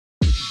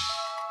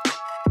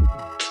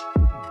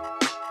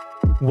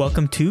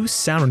Welcome to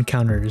Sound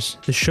Encounters,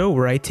 the show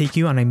where I take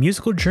you on a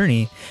musical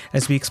journey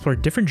as we explore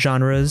different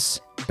genres,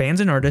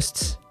 bands and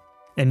artists,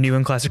 and new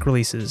and classic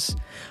releases.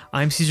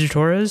 I'm Cesar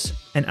Torres,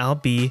 and I'll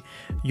be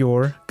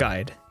your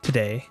guide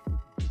today.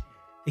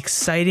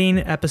 Exciting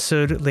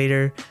episode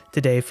later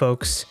today,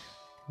 folks.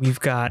 We've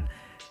got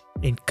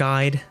a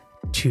guide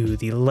to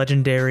the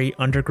legendary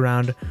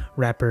underground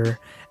rapper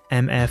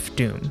MF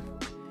Doom.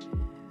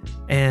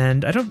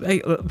 And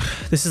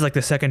this is like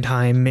the second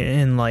time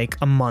in like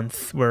a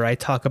month where I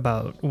talk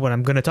about what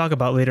I'm going to talk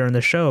about later in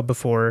the show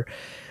before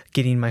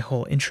getting my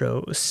whole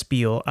intro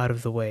spiel out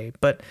of the way.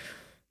 But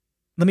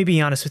let me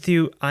be honest with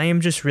you, I am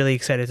just really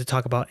excited to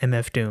talk about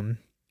MF Doom.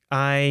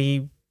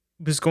 I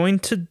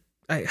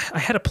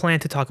had a plan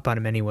to talk about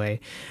him anyway.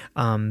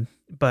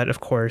 But of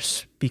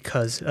course,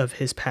 because of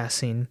his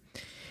passing,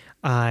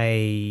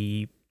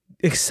 I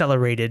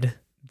accelerated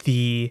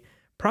the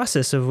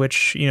process of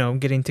which,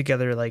 getting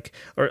together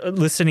or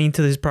listening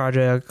to his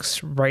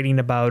projects, writing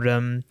about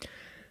him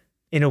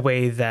in a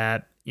way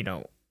that,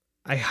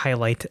 I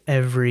highlight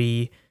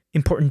every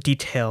important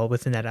detail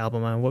within that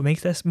album and what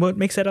makes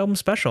that album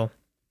special.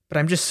 But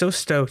I'm just so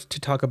stoked to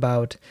talk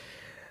about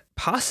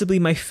possibly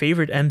my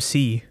favorite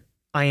MC.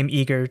 I am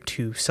eager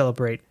to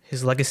celebrate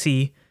his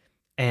legacy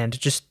and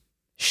just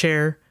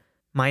share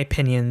my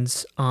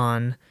opinions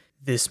on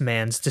this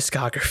man's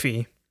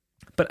discography.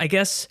 But I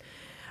guess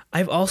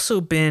I've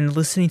also been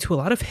listening to a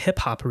lot of hip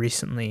hop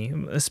recently,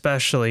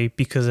 especially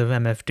because of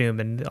MF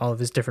Doom and all of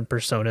his different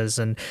personas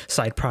and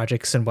side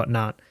projects and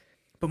whatnot.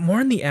 But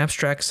more on the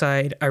abstract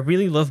side, I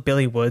really love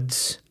Billy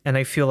Woods, and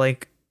I feel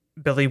like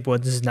Billy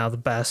Woods is now the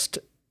best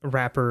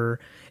rapper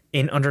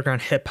in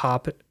underground hip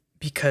hop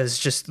because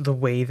just the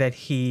way that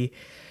he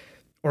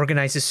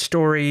organizes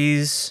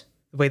stories,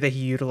 the way that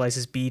he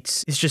utilizes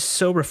beats is just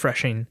so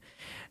refreshing.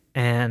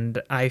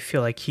 And I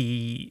feel like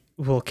he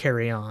will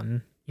carry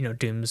on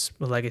Doom's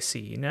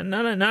legacy.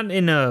 Not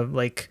in a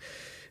like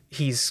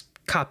he's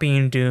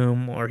copying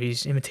Doom or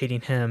he's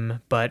imitating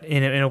him, but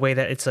in a way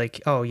that it's like,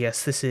 oh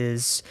yes, this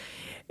is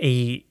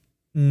a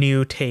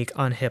new take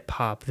on hip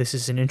hop. This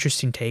is an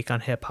interesting take on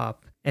hip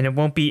hop, and it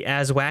won't be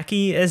as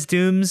wacky as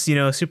Doom's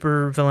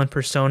super villain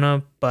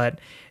persona,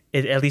 but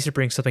at least it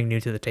brings something new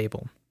to the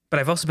table. But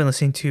I've also been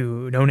listening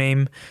to No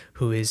Name,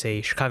 who is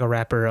a Chicago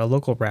rapper, a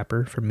local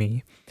rapper for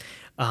me.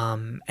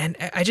 And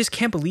I just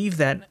can't believe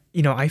that,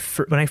 when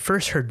I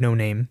first heard No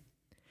Name,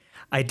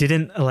 I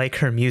didn't like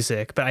her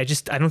music, but I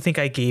don't think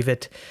I gave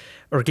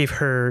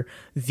her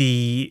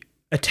the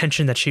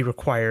attention that she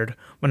required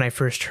when I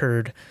first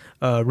heard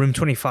Room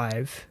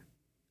 25.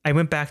 I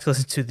went back to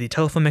listen to the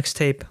Telephone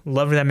mixtape,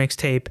 loved that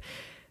mixtape,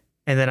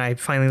 and then I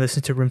finally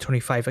listened to Room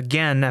 25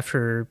 again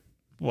after,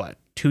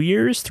 3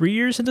 years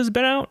since it's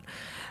been out?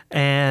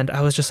 And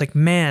I was just like,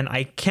 man,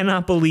 I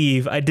cannot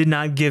believe I did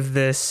not give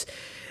this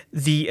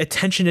the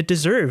attention it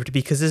deserved,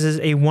 because this is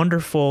a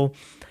wonderful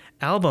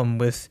album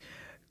with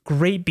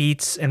great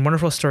beats and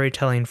wonderful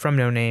storytelling from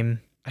No Name.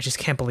 I just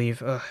can't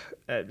believe,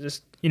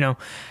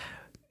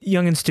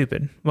 young and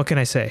stupid. What can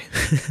I say?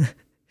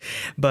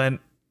 But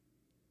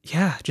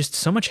yeah, just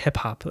so much hip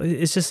hop.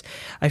 It's just,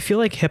 I feel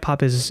like hip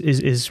hop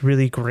is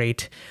really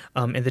great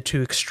in the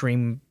two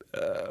extreme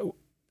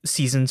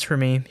seasons for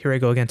me. Here I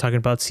go again talking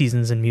about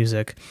seasons and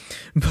music,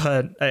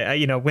 but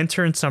I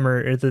winter and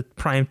summer are the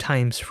prime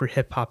times for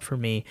hip hop for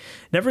me.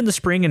 Never in the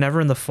spring and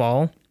never in the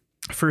fall.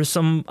 For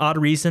some odd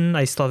reason,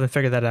 I still haven't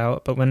figured that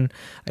out. But when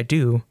I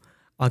do,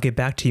 I'll get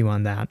back to you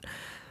on that.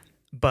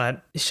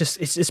 But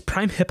it's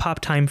prime hip hop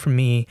time for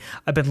me.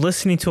 I've been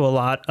listening to a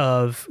lot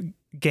of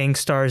Gang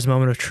Starr's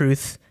Moment of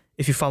Truth.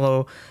 If you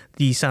follow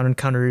the Sound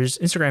Encounters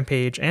Instagram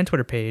page and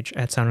Twitter page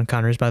at Sound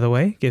Encounters, by the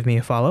way, give me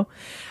a follow.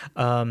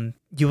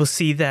 You will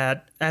see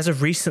that as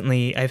of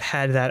recently, I've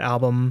had that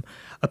album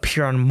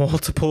appear on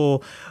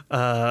multiple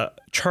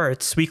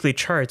weekly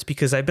charts,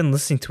 because I've been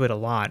listening to it a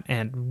lot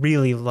and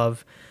really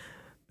love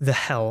the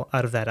hell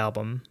out of that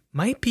album.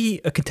 Might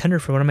be a contender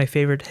for one of my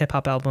favorite hip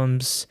hop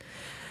albums.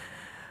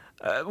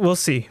 We'll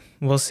see.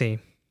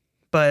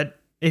 But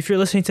if you're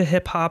listening to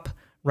hip hop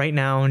right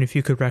now, and if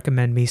you could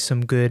recommend me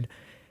some good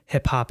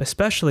hip hop,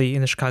 especially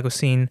in the Chicago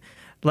scene,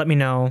 let me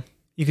know.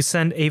 You can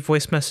send a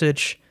voice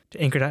message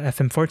to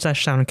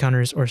anchor.fm/Sound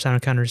Encounters or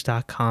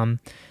soundencounters.com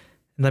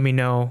and let me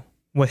know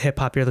what hip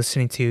hop you're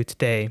listening to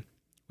today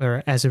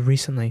or as of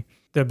recently.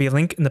 There'll be a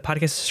link in the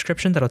podcast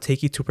description that'll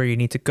take you to where you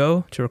need to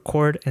go to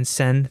record and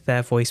send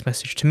that voice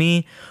message to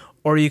me,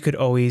 or you could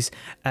always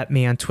at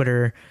me on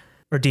Twitter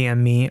or DM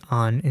me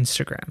on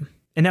Instagram.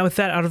 And now with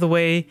that out of the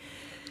way,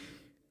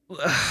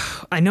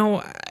 I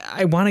know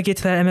I want to get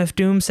to that MF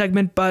Doom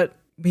segment, but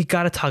we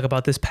got to talk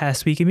about this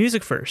past week in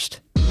music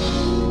first.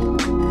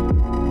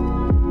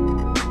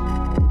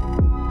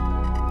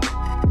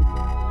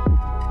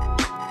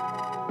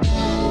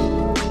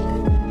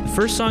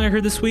 The first song I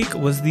heard this week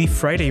was the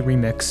Friday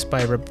remix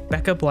by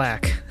Rebecca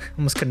Black.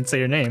 Almost couldn't say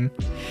her name.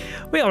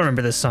 We all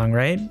remember this song,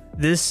 right?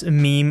 This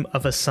meme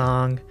of a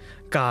song.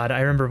 God,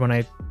 I remember when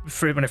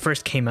it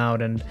first came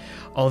out and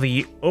all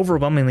the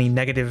overwhelmingly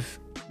negative,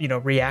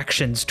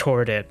 reactions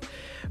toward it.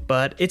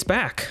 But it's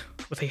back.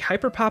 with a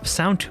hyperpop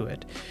sound to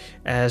it,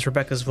 as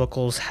Rebecca's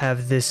vocals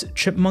have this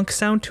chipmunk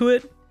sound to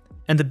it,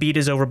 and the beat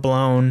is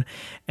overblown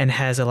and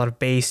has a lot of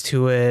bass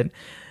to it.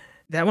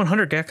 That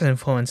 100 Gex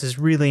influence is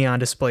really on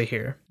display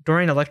here.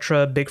 Dorian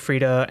Electra, Big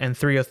Frida, and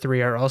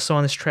 303 are also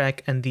on this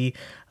track, and the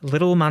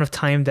little amount of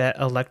time that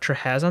Electra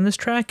has on this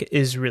track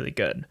is really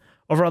good.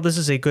 Overall, this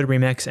is a good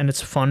remix, and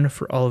it's fun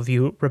for all of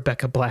you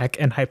Rebecca Black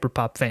and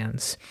hyperpop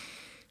fans.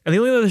 And the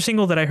only other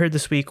single that I heard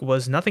this week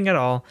was Nothing at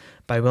All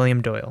by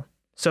William Doyle.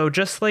 So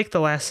just like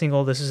the last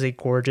single, this is a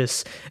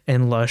gorgeous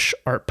and lush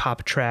art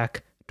pop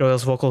track.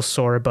 Doyle's vocals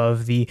soar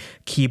above the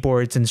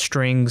keyboards and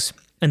strings,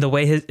 and the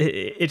way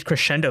it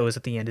crescendos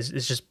at the end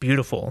is just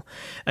beautiful.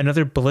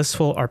 Another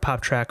blissful art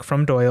pop track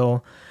from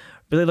Doyle.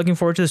 Really looking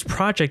forward to this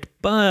project,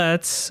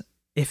 but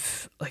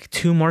if like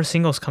 2 more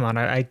singles come out,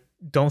 I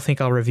don't think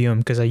I'll review them,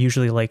 because I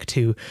usually like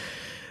to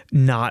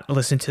not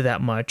listen to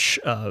that much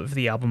of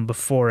the album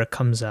before it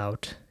comes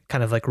out.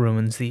 Kind of like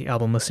ruins the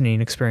album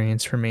listening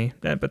experience for me,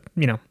 but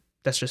you know,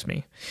 that's just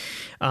me.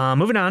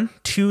 Moving on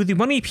to the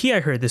one EP I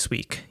heard this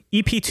week,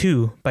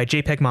 EP2 by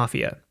JPEG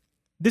Mafia.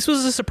 This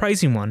was a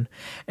surprising one,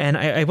 and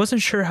I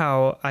wasn't sure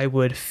how I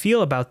would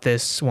feel about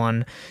this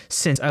one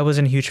since I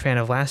wasn't a huge fan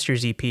of last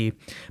year's EP,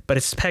 but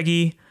it's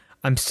Peggy.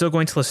 I'm still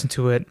going to listen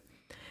to it,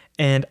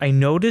 and I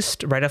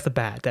noticed right off the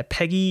bat that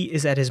Peggy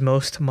is at his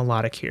most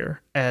melodic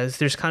here, as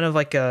there's kind of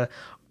like a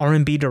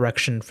R&B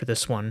direction for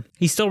this one.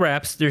 He still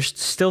raps, there's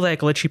still that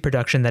glitchy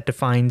production that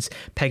defines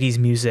Peggy's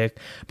music,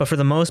 but for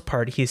the most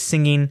part, he is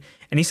singing,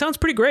 and he sounds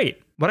pretty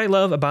great. What I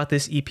love about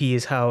this EP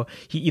is how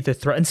he either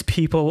threatens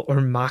people or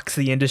mocks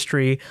the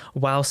industry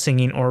while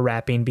singing or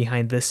rapping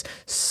behind this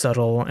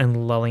subtle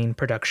and lulling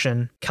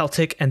production.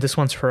 Celtic and This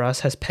One's For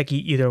Us has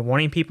Peggy either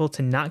warning people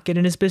to not get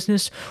in his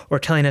business or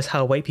telling us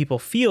how white people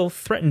feel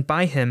threatened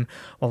by him,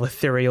 while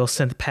ethereal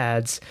synth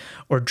pads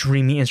or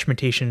dreamy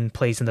instrumentation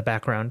plays in the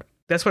background.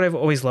 That's what I've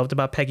always loved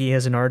about Peggy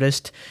as an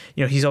artist.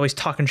 You know, he's always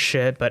talking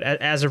shit, but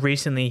as of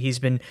recently, he's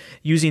been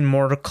using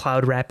more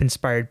cloud rap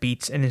inspired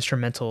beats and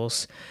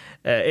instrumentals.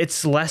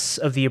 It's less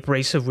of the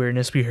abrasive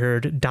weirdness we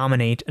heard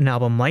dominate an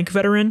album like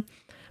Veteran,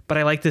 but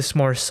I like this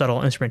more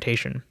subtle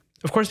instrumentation.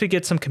 Of course, we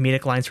get some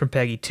comedic lines from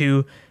Peggy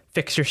too.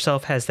 Fix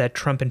Yourself has that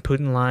Trump and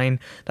Putin line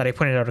that I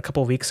pointed out a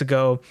couple of weeks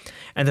ago,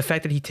 and the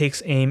fact that he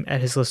takes aim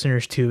at his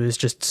listeners too is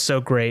just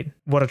so great.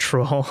 What a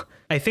troll.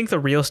 I think the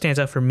real stands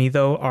out for me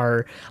though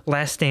are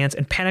Last Dance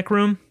and Panic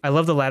Room. I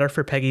love the latter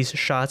for Peggy's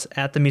shots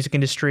at the music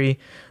industry.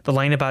 The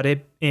line about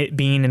it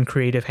being in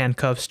creative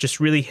handcuffs just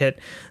really hit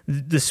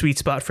the sweet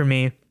spot for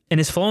me. And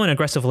his flow and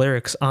aggressive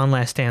lyrics on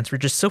Last Dance were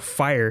just so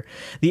fire.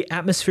 The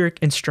atmospheric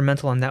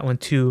instrumental on that one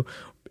too,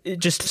 it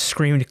just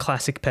screamed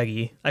classic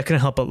Peggy. I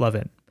couldn't help but love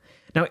it.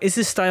 Now, is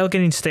his style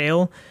getting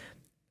stale?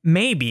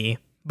 Maybe,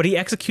 but he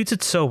executes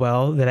it so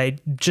well that I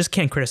just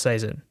can't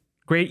criticize it.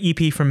 Great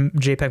EP from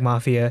JPEG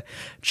Mafia.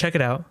 Check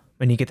it out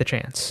when you get the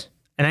chance.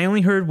 And I only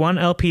heard one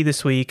LP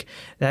this week,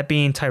 that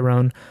being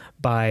Tyrone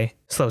by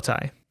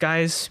Slowthai.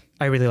 Guys,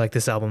 I really like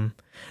this album.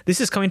 This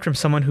is coming from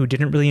someone who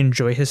didn't really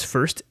enjoy his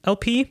first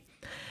LP.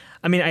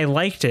 I mean, I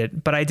liked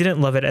it, but I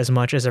didn't love it as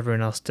much as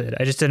everyone else did.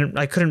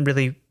 I couldn't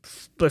really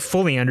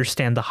fully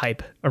understand the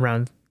hype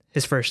around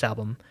his first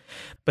album.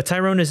 But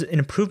Tyrone is an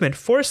improvement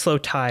for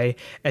Slowthai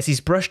as he's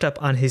brushed up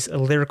on his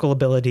lyrical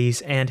abilities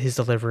and his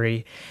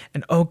delivery.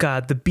 And oh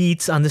god, the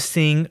beats on this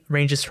thing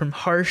ranges from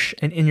harsh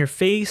and in your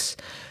face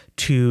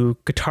to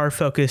guitar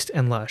focused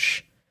and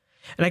lush.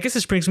 And I guess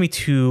this brings me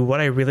to what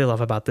I really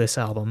love about this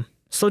album.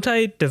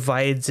 Slowthai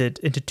divides it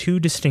into 2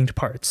 distinct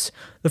parts.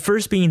 The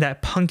first being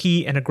that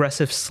punky and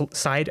aggressive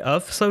side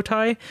of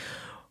Slowthai,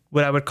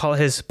 what I would call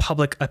his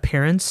public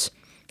appearance,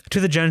 to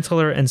the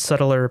gentler and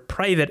subtler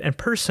private and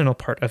personal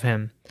part of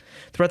him.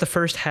 Throughout the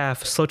first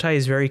half, Slowthai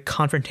is very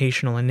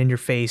confrontational and in your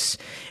face,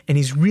 and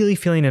he's really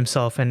feeling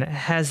himself and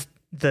has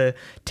the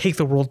take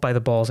the world by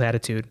the balls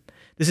attitude.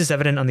 This is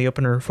evident on the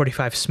opener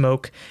 45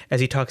 Smoke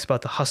as he talks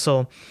about the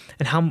hustle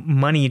and how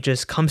money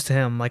just comes to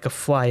him like a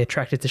fly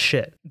attracted to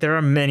shit. There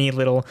are many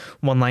little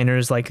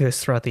one-liners like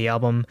this throughout the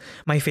album.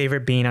 My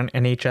favorite being on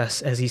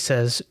NHS as he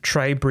says,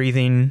 "Try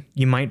breathing,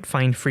 you might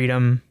find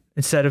freedom.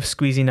 Instead of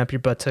squeezing up your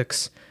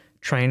buttocks,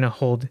 trying to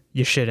hold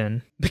your shit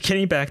in." But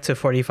getting back to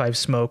 45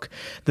 Smoke,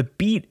 the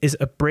beat is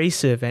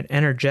abrasive and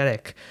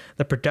energetic.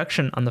 The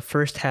production on the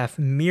first half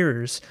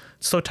mirrors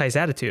Slowthai's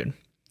attitude.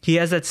 He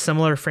has that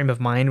similar frame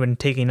of mind when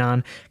taking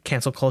on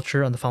cancel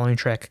culture on the following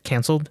track,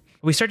 Cancelled.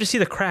 We start to see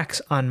the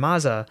cracks on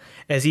Maza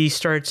as he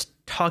starts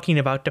talking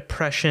about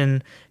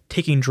depression,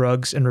 taking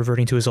drugs, and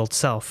reverting to his old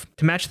self.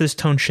 To match this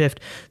tone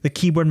shift, the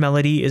keyboard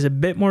melody is a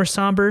bit more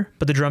somber,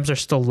 but the drums are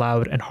still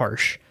loud and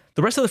harsh.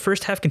 The rest of the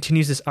first half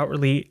continues this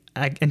outwardly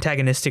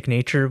antagonistic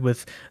nature,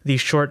 with the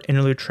short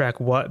interlude track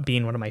What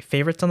being one of my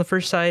favorites on the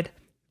first side,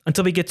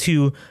 until we get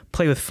to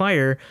Play With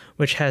Fire,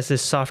 which has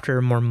this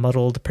softer, more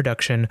muddled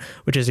production,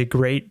 which is a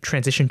great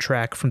transition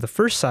track from the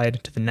first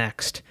side to the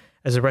next,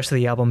 as the rest of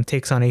the album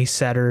takes on a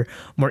sadder,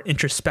 more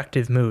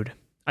introspective mood.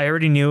 I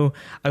already knew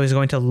I was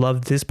going to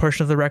love this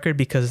portion of the record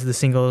because the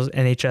singles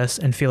NHS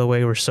and Feel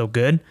Away were so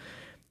good.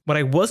 What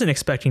I wasn't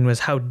expecting was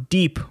how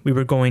deep we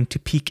were going to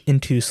peek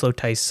into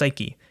Slowthai's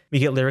psyche. We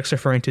get lyrics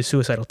referring to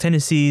suicidal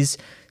tendencies,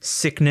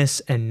 sickness,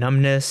 and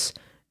numbness,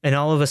 and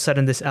all of a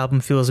sudden this album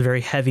feels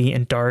very heavy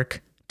and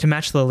dark. To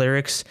match the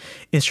lyrics,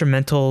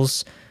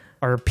 instrumentals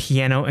are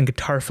piano and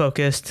guitar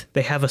focused,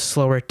 they have a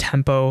slower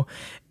tempo,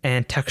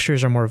 and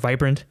textures are more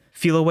vibrant.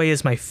 Feel Away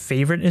is my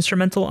favorite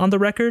instrumental on the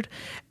record,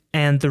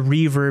 and the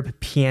reverb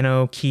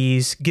piano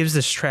keys gives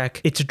this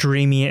track its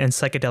dreamy and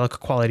psychedelic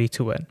quality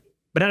to it.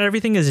 But not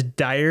everything is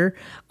dire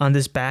on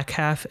this back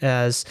half,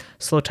 as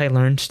Slowthai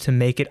learns to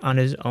make it on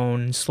his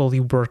own and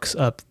slowly works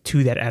up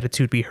to that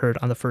attitude we heard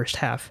on the first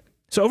half.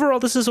 So overall,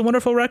 this is a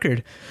wonderful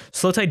record.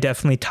 Slowthai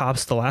definitely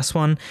tops the last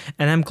one,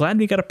 and I'm glad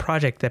we got a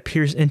project that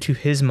peers into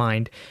his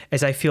mind,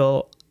 as I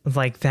feel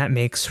like that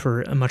makes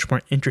for a much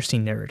more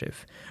interesting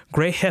narrative.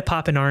 Great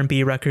hip-hop and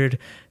R&B record.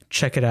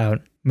 Check it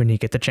out when you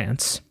get the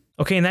chance.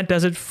 Okay, and that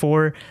does it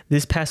for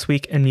this past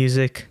week in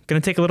music. Gonna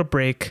take a little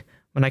break.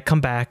 When I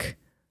come back,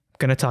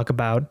 I'm gonna talk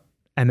about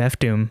MF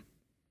Doom.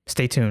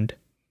 Stay tuned.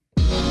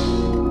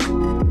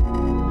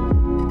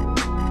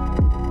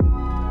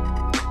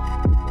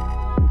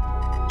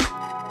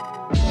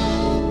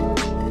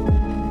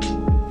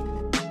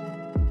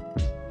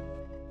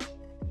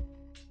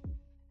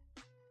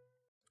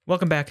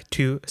 Welcome back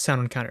to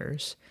Sound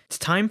Encounters. It's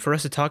time for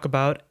us to talk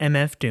about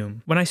MF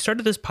Doom. When I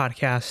started this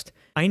podcast,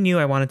 I knew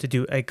I wanted to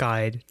do a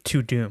guide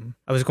to Doom.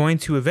 I was going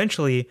to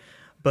eventually,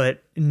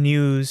 but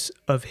news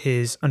of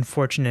his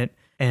unfortunate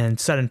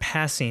and sudden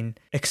passing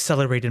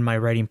accelerated my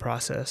writing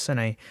process, and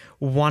I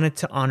wanted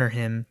to honor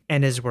him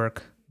and his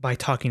work by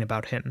talking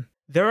about him.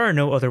 There are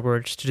no other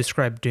words to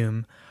describe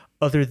Doom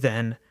other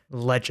than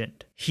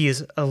legend. He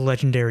is a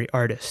legendary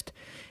artist.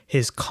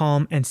 His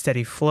calm and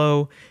steady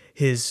flow,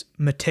 his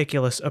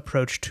meticulous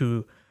approach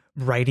to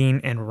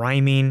writing and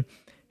rhyming,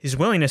 his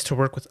willingness to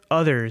work with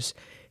others,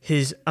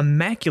 his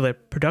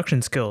immaculate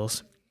production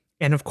skills,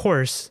 and of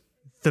course,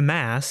 the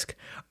mask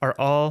are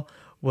all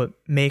what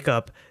make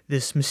up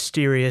this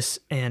mysterious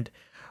and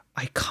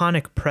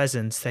iconic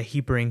presence that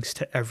he brings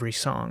to every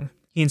song.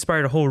 He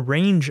inspired a whole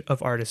range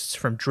of artists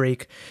from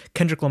Drake,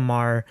 Kendrick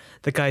Lamar,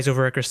 the guys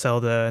over at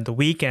Griselda, The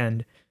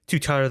Weeknd, to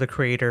Tyler the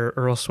Creator,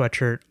 Earl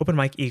Sweatshirt, Open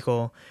Mike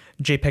Eagle,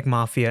 JPEG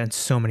Mafia, and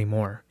so many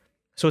more.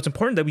 So it's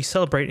important that we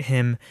celebrate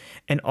him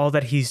and all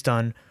that he's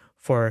done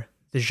for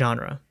the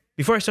genre.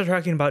 Before I start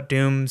talking about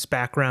Doom's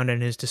background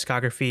and his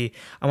discography,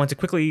 I want to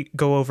quickly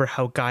go over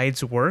how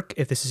guides work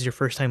if this is your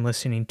first time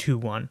listening to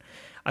one.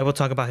 I will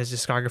talk about his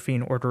discography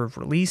in order of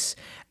release.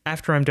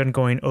 After I'm done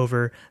going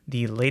over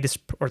the latest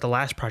or the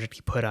last project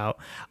he put out,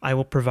 I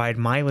will provide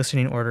my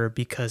listening order,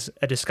 because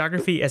a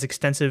discography as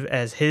extensive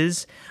as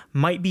his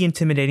might be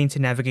intimidating to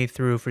navigate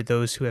through for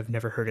those who have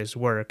never heard his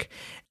work.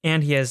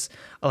 And he has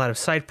a lot of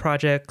side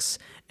projects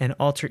and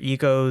alter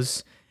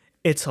egos.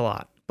 It's a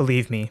lot,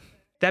 believe me.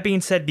 That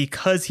being said,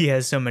 because he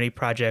has so many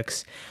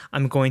projects,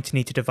 I'm going to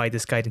need to divide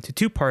this guide into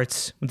two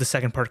parts, with the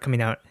second part coming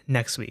out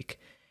next week.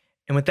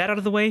 And with that out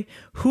of the way,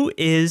 who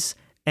is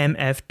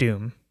MF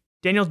Doom?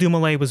 Daniel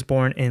Dumile was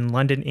born in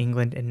London,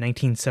 England in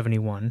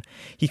 1971.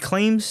 He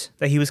claims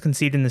that he was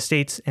conceived in the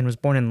States and was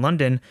born in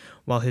London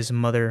while his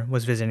mother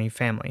was visiting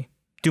family.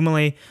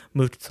 Dumile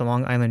moved to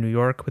Long Island, New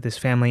York with his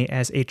family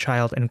as a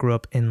child and grew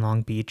up in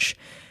Long Beach.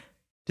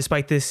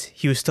 Despite this,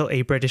 he was still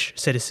a British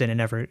citizen and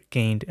never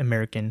gained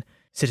American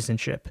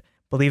citizenship.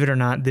 Believe it or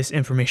not, this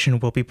information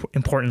will be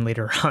important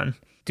later on.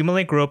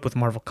 Dumile grew up with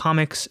Marvel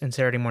Comics and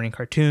Saturday morning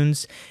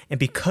cartoons, and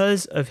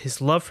because of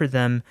his love for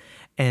them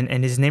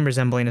and his name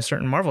resembling a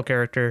certain Marvel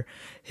character,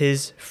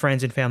 his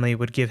friends and family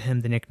would give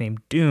him the nickname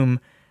Doom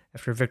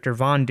after Victor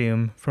Von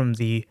Doom from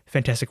the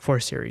Fantastic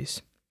Four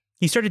series.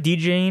 He started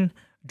DJing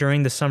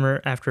during the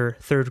summer after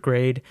third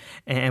grade,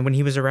 and when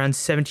he was around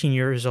 17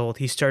 years old,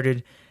 he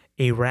started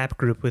a rap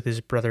group with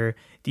his brother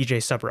DJ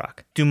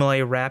Subrock.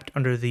 Dumile rapped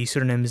under the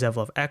pseudonym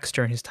Zevlov X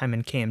during his time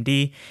in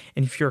KMD,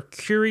 and if you're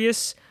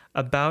curious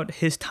about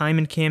his time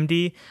in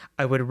KMD,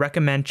 I would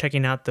recommend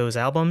checking out those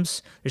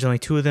albums. There's only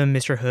two of them,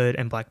 Mr. Hood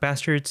and Black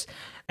Bastards,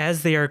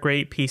 as they are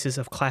great pieces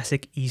of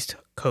classic East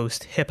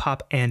Coast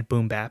hip-hop and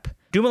boom bap.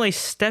 Dumile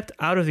stepped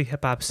out of the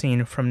hip-hop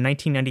scene from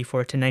 1994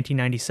 to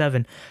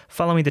 1997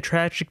 following the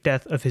tragic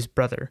death of his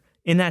brother.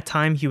 In that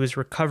time, he was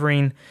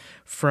recovering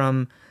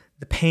from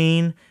the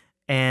pain,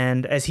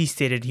 and as he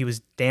stated, he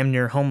was damn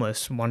near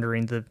homeless,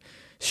 wandering the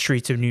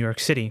streets of New York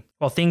City.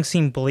 While things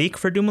seemed bleak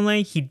for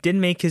Dumile, he did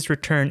make his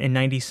return in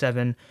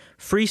 97,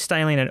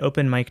 freestyling at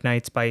open mic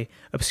nights by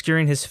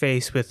obscuring his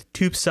face with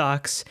tube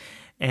socks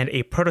and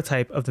a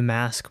prototype of the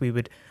mask we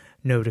would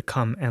know to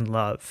come and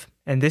love.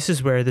 And this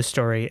is where the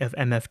story of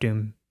MF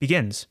Doom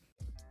begins.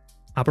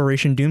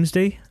 Operation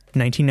Doomsday,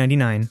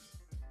 1999.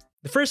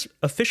 The first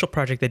official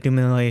project that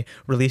Dumile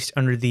released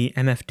under the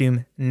MF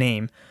Doom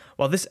name.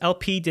 While this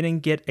LP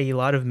didn't get a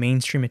lot of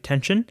mainstream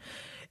attention,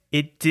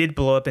 it did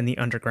blow up in the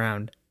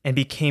underground and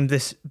became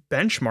this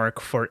benchmark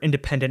for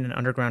independent and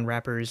underground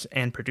rappers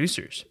and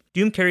producers.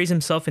 Doom carries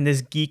himself in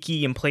this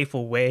geeky and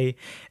playful way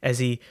as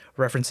he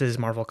references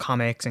Marvel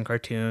Comics and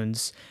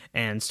cartoons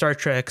and Star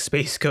Trek,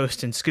 Space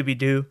Ghost, and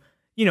Scooby-Doo.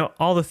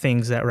 all the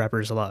things that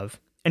rappers love.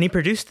 And he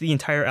produced the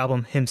entire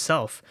album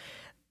himself.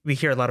 We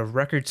hear a lot of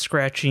record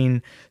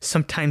scratching,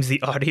 sometimes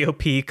the audio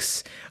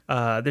peaks.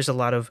 There's a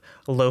lot of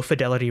low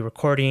fidelity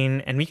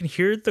recording, and we can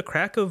hear the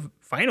crack of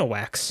vinyl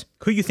wax.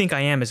 Who You Think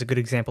I Am is a good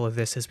example of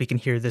this, as we can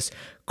hear this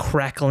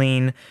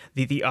crackling.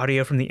 The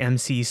audio from the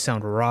MCs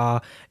sound raw,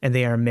 and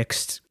they are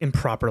mixed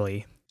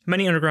improperly.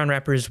 Many underground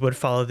rappers would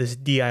follow this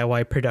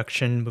DIY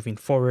production moving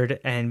forward,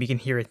 and we can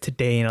hear it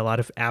today in a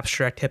lot of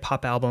abstract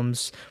hip-hop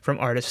albums from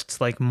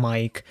artists like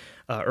Mike,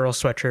 Earl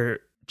Sweatshirt,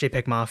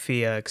 JPEG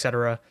Mafia,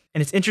 etc.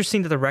 And it's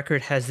interesting that the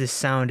record has this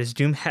sound, as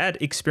Doom had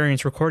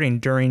experience recording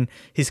during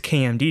his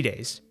KMD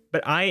days.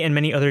 But I and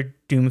many other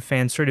Doom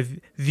fans sort of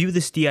view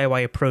this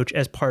DIY approach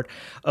as part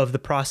of the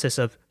process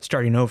of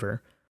starting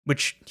over,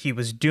 which he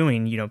was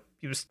doing.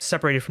 He was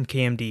separated from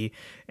KMD,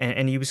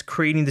 and he was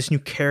creating this new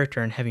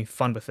character and having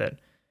fun with it.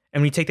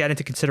 And when you take that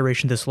into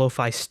consideration, this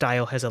lo-fi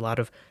style has a lot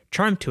of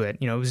charm to it.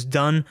 It was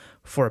done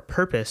for a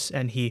purpose,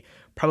 and he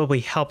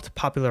probably helped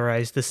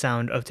popularize the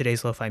sound of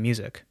today's lo-fi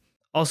music.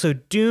 Also,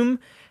 Doom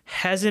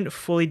hasn't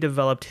fully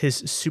developed his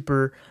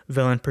super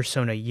villain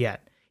persona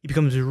yet. He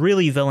becomes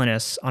really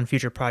villainous on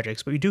future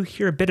projects, but we do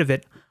hear a bit of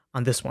it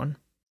on this one.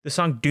 The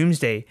song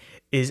Doomsday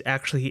is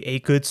actually a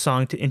good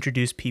song to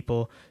introduce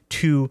people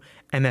to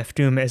MF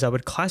Doom, as I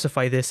would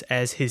classify this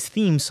as his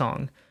theme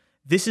song.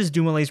 This is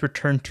Doomalae's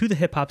return to the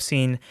hip-hop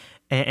scene,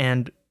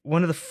 and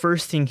one of the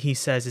first things he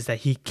says is that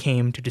he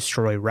came to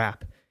destroy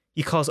rap.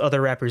 He calls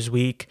other rappers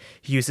weak.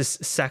 He uses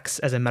sex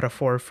as a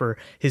metaphor for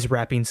his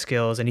rapping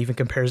skills and even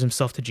compares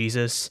himself to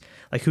Jesus.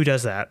 Like, who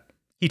does that?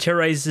 He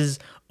terrorizes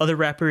other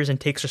rappers and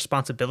takes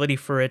responsibility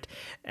for it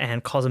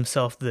and calls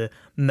himself the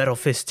Metal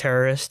Fist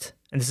Terrorist.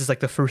 And this is like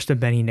the first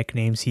of many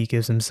nicknames he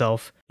gives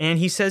himself. And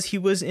he says he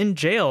was in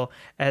jail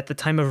at the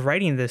time of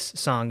writing this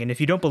song. And if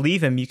you don't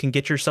believe him, you can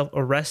get yourself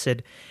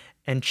arrested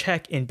and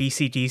check in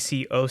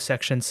BCDC O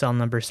section cell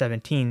number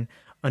 17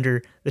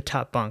 under the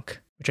top bunk,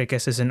 which I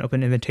guess is an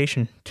open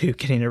invitation to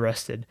getting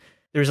arrested.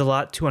 There's a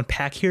lot to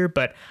unpack here,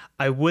 but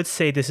I would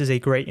say this is a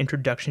great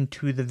introduction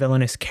to the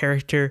villainous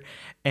character,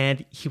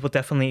 and he will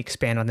definitely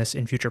expand on this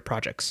in future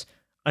projects.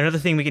 Another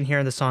thing we can hear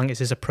in the song is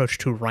his approach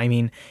to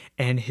rhyming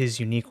and his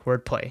unique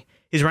wordplay.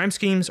 His rhyme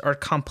schemes are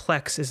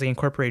complex as they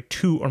incorporate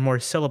 2 or more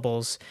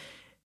syllables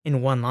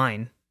in one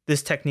line.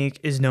 This technique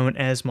is known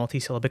as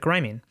multisyllabic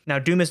rhyming. Now,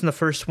 Doom isn't the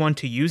first one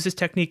to use this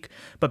technique,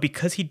 but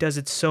because he does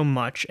it so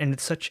much and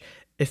with such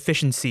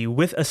efficiency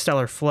with a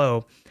stellar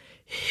flow,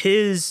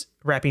 his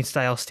rapping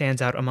style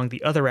stands out among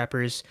the other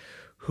rappers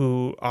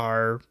who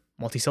are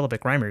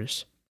multisyllabic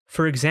rhymers.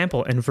 For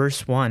example, in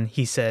verse 1,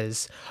 he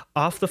says,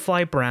 "Off the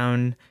fly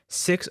brown,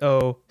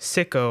 6-0,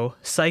 sicko,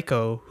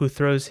 psycho, who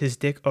throws his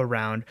dick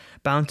around,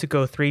 bound to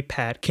go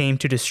 3-pat, came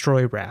to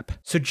destroy rap."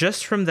 So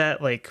just from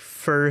that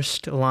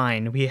first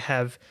line, we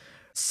have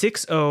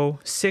 6-0,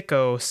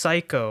 sicko,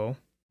 psycho.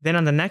 Then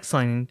on the next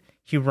line,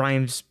 he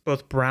rhymes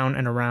both brown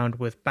and around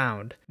with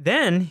bound.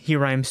 Then he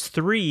rhymes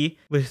 3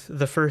 with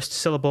the first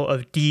syllable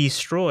of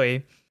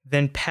destroy,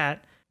 then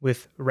pat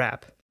with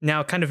rap.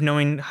 Now, kind of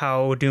knowing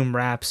how Doom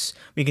raps,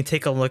 we can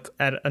take a look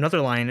at another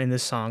line in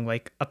this song,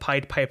 like "A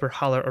Pied Piper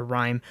holler a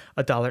rhyme,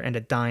 a dollar and a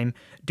dime,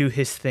 do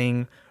his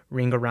thing,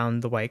 ring around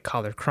the white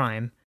collar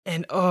crime."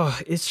 And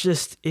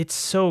it's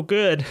so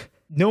good.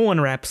 No one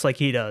raps like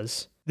he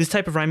does. This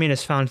type of rhyming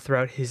is found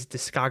throughout his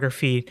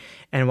discography,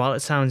 and while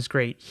it sounds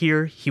great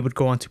here, he would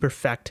go on to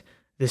perfect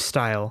this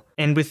style.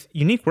 And with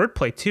unique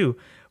wordplay too.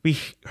 We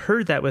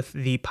heard that with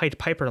the Pied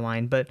Piper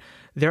line, but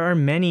there are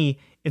many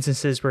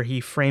instances where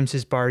he frames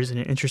his bars in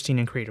an interesting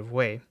and creative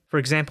way. For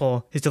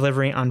example, his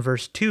delivery on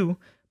verse 2,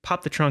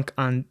 "Pop the trunk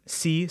on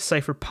C,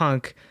 cypher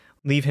punk,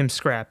 leave him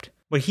scrapped."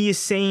 What he is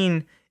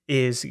saying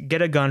is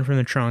get a gun from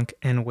the trunk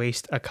and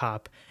waste a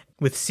cop.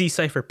 With C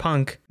cypher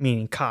punk,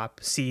 meaning cop,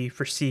 C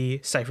for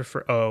C, cypher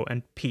for O,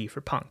 and P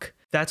for punk.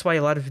 That's why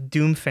a lot of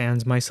Doom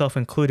fans, myself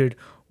included,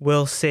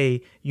 will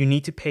say you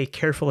need to pay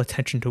careful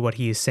attention to what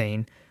he is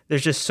saying.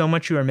 There's just so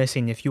much you are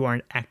missing if you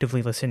aren't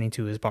actively listening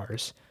to his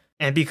bars.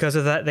 And because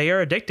of that, they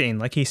are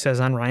addicting, like he says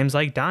on Rhymes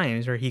Like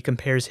Dimes, where he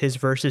compares his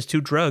verses to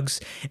drugs,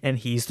 and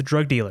he's the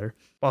drug dealer.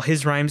 While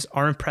his rhymes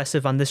are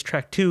impressive on this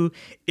track too,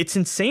 it's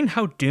insane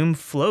how Doom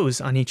flows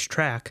on each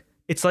track.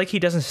 It's like he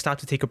doesn't stop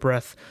to take a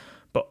breath,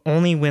 but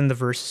only when the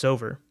verse is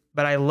over.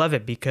 But I love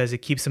it because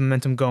it keeps the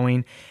momentum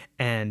going,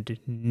 and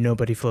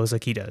nobody flows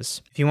like he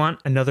does. If you want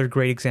another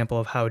great example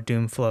of how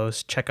Doom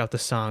flows, check out the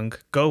song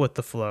Go With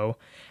The Flow,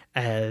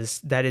 as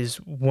that is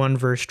one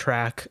verse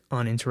track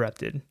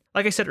uninterrupted.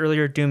 Like I said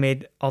earlier, Doom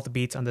made all the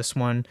beats on this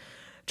one.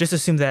 Just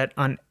assume that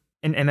on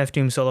an MF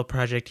Doom solo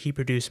project, he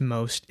produced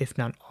most, if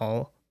not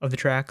all, of the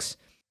tracks.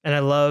 And I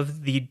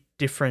love the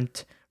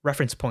different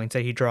reference points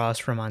that he draws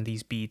from on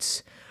these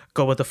beats.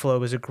 Go With The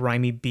Flow is a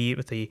grimy beat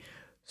with a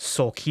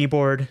soul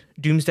keyboard.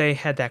 Doomsday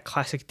had that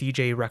classic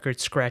DJ record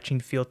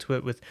scratching feel to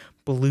it with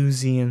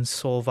bluesy and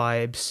soul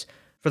vibes.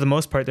 For the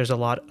most part, there's a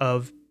lot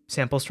of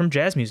samples from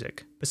jazz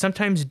music, but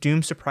sometimes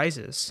Doom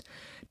surprises.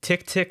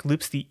 Tick Tick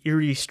loops the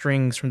eerie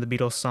strings from the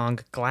Beatles song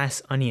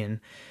Glass Onion.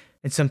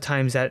 And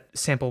sometimes that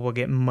sample will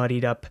get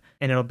muddied up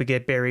and it'll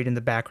get buried in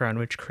the background,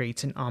 which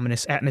creates an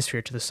ominous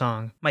atmosphere to the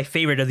song. My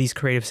favorite of these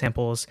creative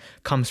samples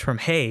comes from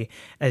Hey,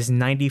 as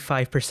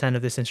 95%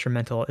 of this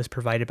instrumental is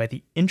provided by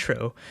the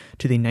intro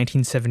to the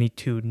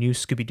 1972 new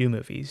Scooby-Doo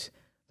movies.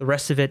 The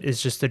rest of it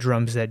is just the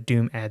drums that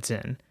Doom adds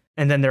in.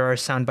 And then there are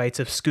sound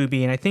bites of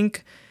Scooby, and I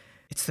think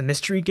it's the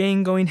Mystery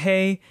Gang going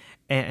Hey,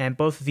 and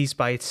both of these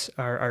bites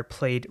are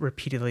played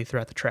repeatedly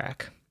throughout the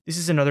track. This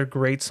is another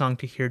great song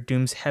to hear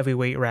Doom's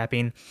heavyweight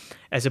rapping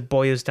as it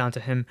boils down to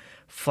him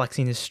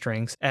flexing his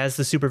strengths as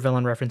the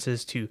supervillain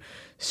references to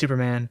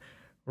Superman,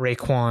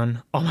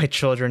 Raekwon, All My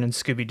Children, and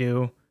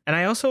Scooby-Doo. And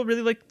I also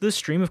really like the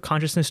stream of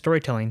consciousness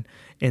storytelling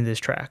in this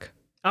track.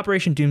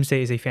 Operation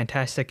Doomsday is a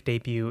fantastic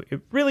debut.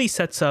 It really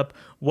sets up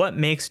what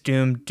makes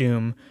Doom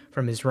Doom,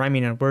 from his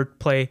rhyming and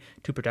wordplay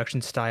to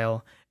production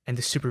style and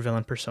the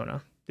supervillain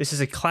persona. This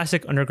is a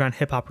classic underground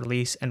hip-hop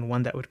release and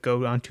one that would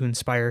go on to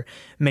inspire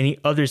many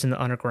others in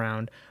the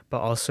underground, but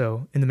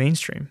also in the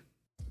mainstream.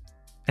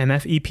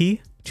 MF EP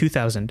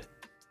 2000.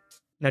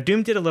 Now,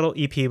 Doom did a little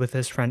EP with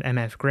his friend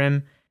MF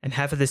Grimm, and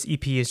half of this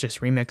EP is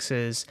just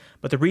remixes,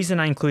 but the reason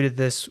I included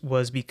this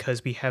was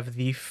because we have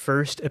the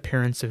first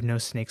appearance of No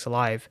Snakes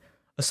Alive,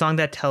 a song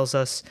that tells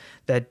us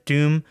that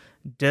Doom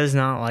does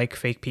not like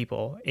fake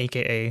people,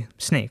 aka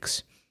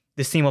snakes.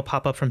 This theme will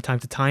pop up from time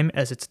to time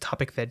as it's a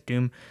topic that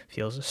Doom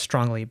feels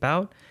strongly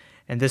about,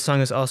 and this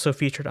song is also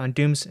featured on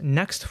Doom's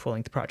next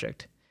full-length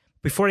project.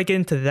 Before I get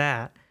into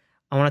that,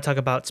 I want to talk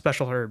about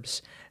Special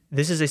Herbs.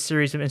 This is a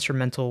series of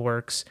instrumental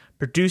works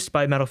produced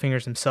by Metal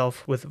Fingers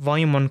himself, with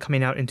Volume 1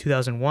 coming out in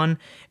 2001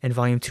 and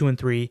Volume 2 and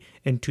 3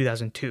 in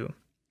 2002.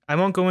 I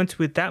won't go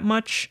into it that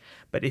much,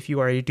 but if you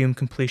are a Doom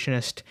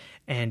completionist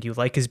and you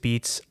like his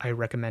beats, I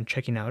recommend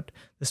checking out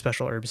the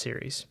Special Herbs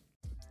series.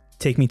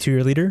 Take Me to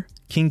Your Leader,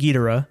 King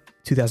Ghidorah,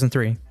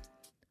 2003.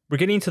 We're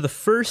getting to the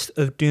first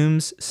of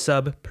Doom's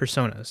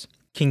sub-personas,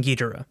 King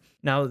Ghidorah.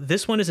 Now,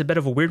 this one is a bit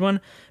of a weird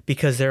one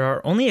because there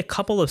are only a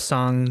couple of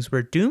songs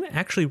where Doom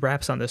actually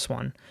raps on this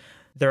one.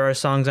 There are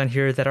songs on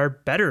here that are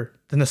better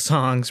than the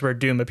songs where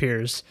Doom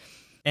appears.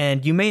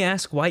 And you may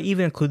ask, why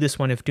even include this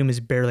one if Doom is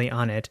barely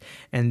on it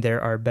and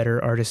there are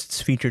better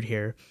artists featured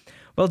here?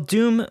 Well,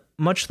 Doom,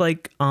 much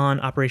like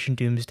on Operation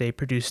Doomsday,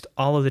 produced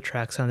all of the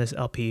tracks on this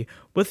LP,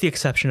 with the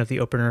exception of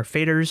the opener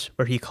Faders,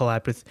 where he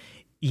collabed with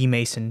E.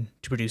 Mason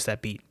to produce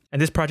that beat.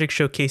 And this project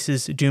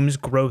showcases Doom's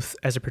growth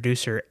as a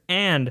producer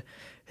and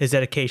his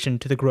dedication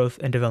to the growth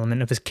and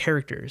development of his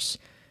characters.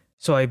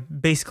 So I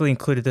basically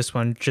included this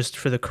one just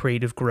for the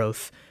creative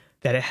growth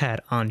that it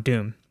had on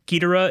Doom.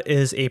 Ghidorah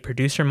is a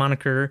producer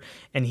moniker,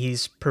 and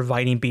he's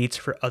providing beats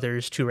for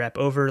others to rap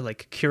over,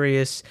 like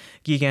Curious,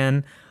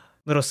 Gigan,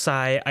 Little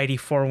Psy,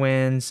 ID4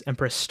 Winds,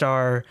 Empress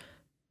Star,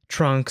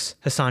 Trunks,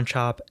 Hassan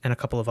Chop, and a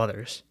couple of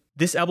others.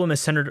 This album is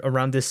centered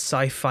around this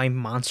sci-fi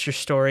monster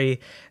story,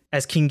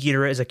 as King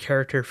Ghidorah is a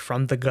character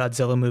from the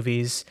Godzilla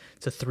movies.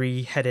 It's a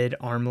three-headed,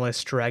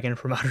 armless dragon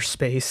from outer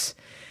space,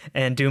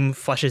 and Doom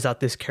fleshes out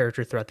this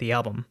character throughout the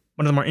album.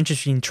 One of the more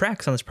interesting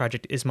tracks on this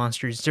project is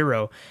Monsters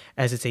Zero,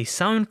 as it's a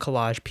sound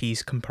collage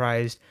piece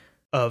comprised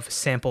of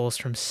samples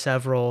from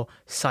several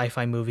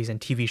sci-fi movies and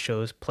TV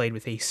shows played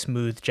with a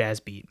smooth jazz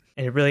beat.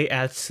 And it really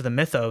adds to the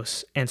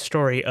mythos and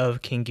story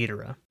of King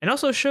Ghidorah. And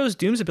also shows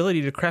Doom's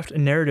ability to craft a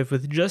narrative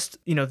with just,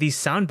 these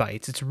sound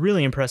bites. It's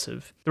really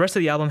impressive. The rest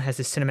of the album has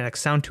a cinematic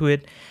sound to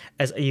it,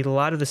 as a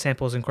lot of the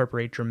samples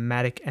incorporate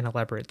dramatic and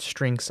elaborate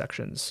string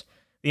sections.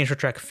 The intro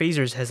track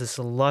Phasers has this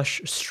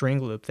lush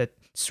string loop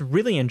that's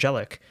really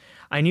angelic.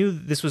 I knew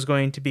this was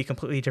going to be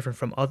completely different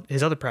from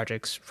his other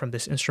projects from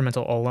this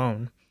instrumental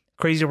alone.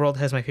 Crazy World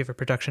has my favorite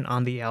production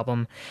on the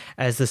album,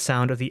 as the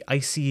sound of the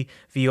icy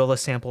viola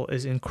sample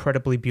is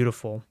incredibly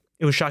beautiful.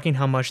 It was shocking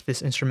how much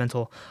this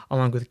instrumental,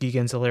 along with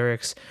Gigan's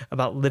lyrics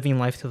about living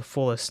life to the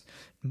fullest,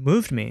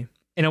 moved me.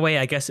 In a way,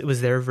 I guess it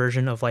was their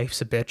version of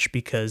Life's a Bitch,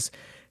 because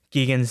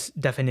Gigan's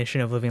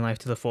definition of living life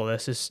to the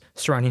fullest is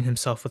surrounding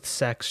himself with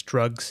sex,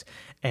 drugs,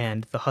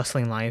 and the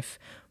hustling life,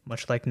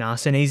 much like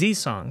Nas and AZ's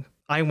song.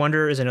 I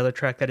Wonder is another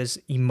track that is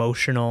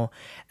emotional,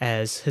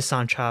 as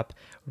Hassan Chop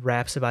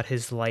raps about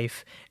his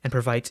life and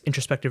provides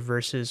introspective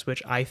verses,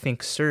 which I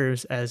think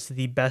serves as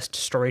the best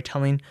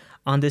storytelling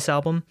on this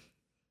album,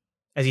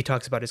 as he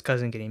talks about his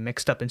cousin getting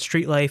mixed up in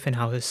street life and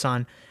how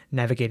Hassan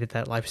navigated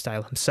that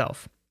lifestyle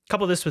himself.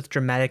 Couple this with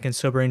dramatic and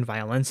sobering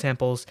violin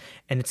samples,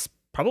 and it's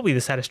probably the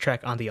saddest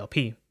track on the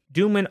LP.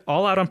 Doom went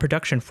all out on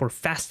production for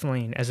Fast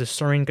Lane, as the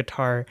soaring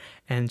guitar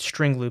and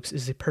string loops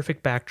is a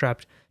perfect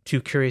backdrop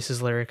to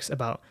Curious's lyrics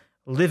about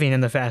living in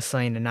the fast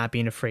lane and not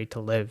being afraid to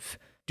live.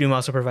 Doom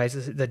also provides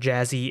the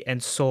jazzy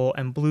and soul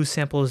and blues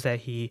samples that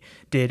he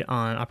did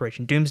on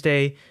Operation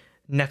Doomsday.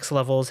 Next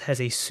Levels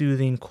has a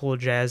soothing, cool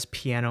jazz,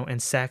 piano,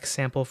 and sax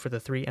sample for the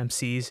three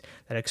MCs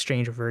that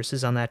exchange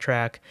verses on that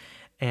track.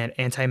 And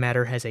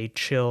Antimatter has a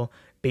chill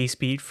bass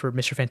beat for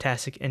Mr.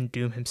 Fantastic and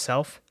Doom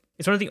himself.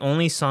 It's one of the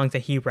only songs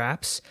that he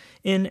raps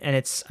in, and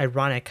it's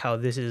ironic how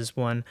this is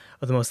one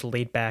of the most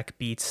laid-back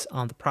beats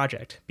on the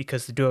project,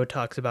 because the duo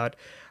talks about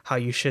how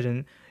you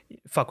shouldn't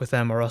fuck with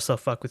them or else they'll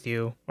fuck with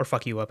you, or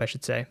fuck you up, I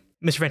should say.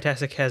 Mr.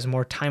 Fantastic has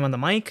more time on the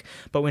mic,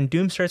 but when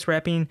Doom starts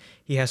rapping,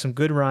 he has some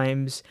good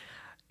rhymes,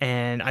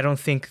 and I don't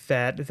think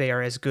that they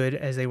are as good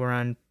as they were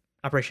on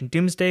Operation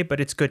Doomsday, but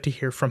it's good to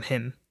hear from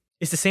him.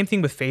 It's the same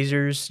thing with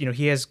Phasers.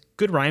 He has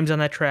good rhymes on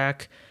that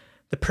track.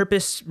 The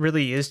purpose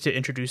really is to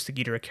introduce the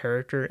Ghidorah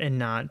character and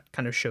not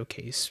kind of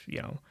showcase,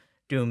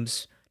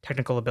 Doom's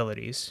technical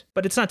abilities.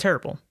 But it's not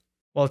terrible.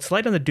 While it's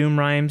light on the Doom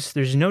rhymes,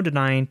 there's no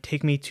denying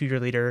Take Me to Your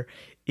Leader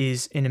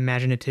is an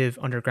imaginative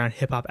underground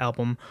hip-hop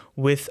album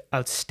with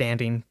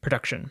outstanding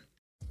production.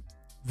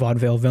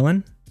 Vaudeville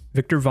Villain,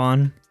 Victor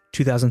Vaughn,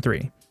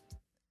 2003.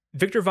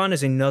 Victor Vaughn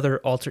is another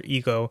alter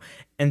ego,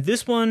 and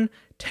this one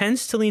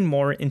tends to lean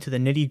more into the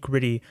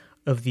nitty-gritty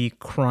of the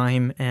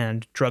crime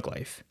and drug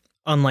life.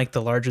 Unlike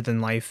the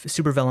larger-than-life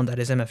supervillain that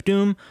is MF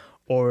Doom,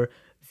 or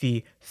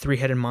the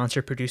three-headed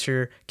monster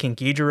producer King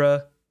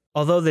Ghidorah,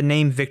 although the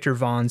name Victor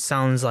Vaughn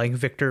sounds like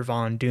Victor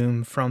Von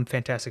Doom from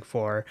Fantastic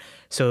Four,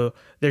 so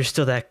there's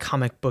still that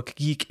comic book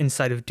geek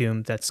inside of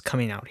Doom that's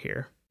coming out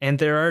here. And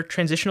there are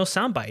transitional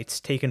sound bites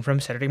taken from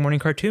Saturday morning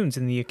cartoons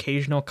and the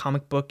occasional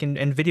comic book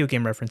and video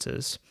game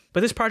references.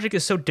 But this project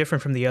is so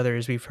different from the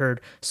others we've heard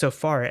so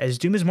far, as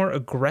Doom is more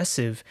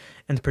aggressive,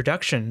 and the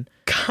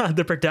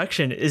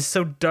production is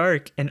so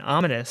dark and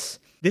ominous.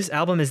 This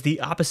album is the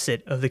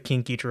opposite of the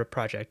King Ghidorah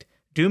project.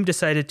 Doom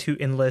decided to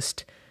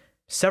enlist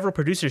several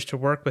producers to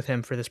work with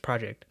him for this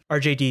project.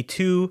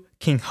 RJD2,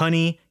 King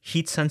Honey,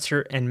 Heat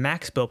Sensor, and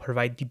Maxbill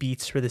provide the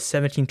beats for the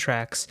 17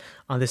 tracks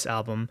on this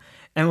album,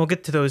 and we'll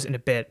get to those in a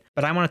bit,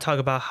 but I want to talk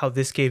about how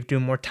this gave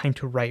Doom more time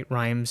to write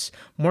rhymes,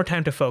 more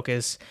time to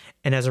focus,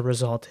 and as a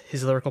result,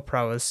 his lyrical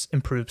prowess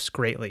improves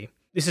greatly.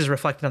 This is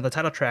reflected on the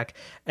title track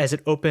as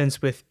it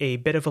opens with a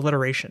bit of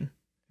alliteration.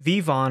 V.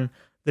 Vaughn,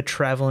 the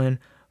traveling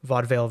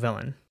vaudeville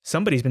villain.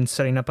 Somebody's been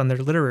studying up on their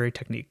literary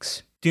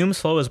techniques.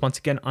 Doom's flow is once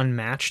again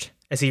unmatched,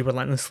 as he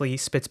relentlessly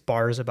spits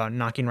bars about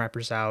knocking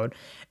rappers out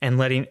and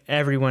letting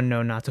everyone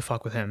know not to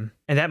fuck with him.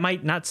 And that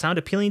might not sound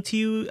appealing to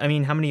you. I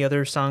mean, how many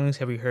other songs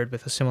have we heard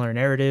with a similar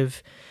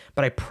narrative?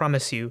 But I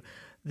promise you,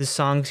 the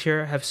songs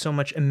here have so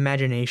much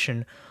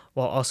imagination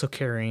while also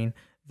carrying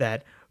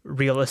that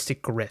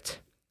realistic grit.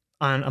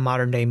 On a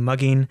modern day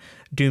mugging,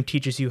 Doom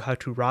teaches you how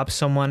to rob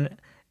someone,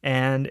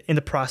 and in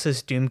the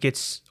process, Doom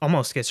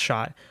almost gets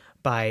shot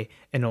by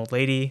an old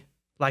lady.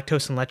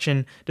 Lactose and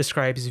Lechin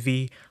describes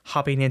V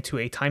hopping into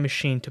a time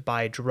machine to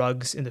buy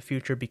drugs in the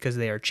future because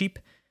they are cheap.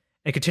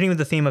 And continuing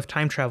the theme of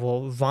time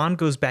travel, Vaughn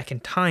goes back in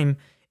time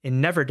in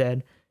Never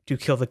Dead to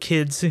kill the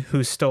kids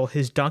who stole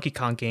his Donkey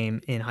Kong game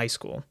in high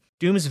school.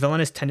 Doom's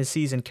villainous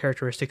tendencies and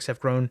characteristics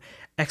have grown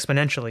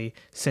exponentially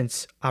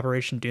since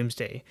Operation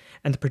Doomsday,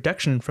 and the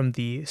production from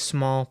the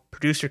small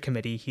producer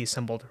committee he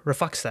assembled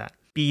reflects that.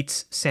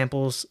 Beats,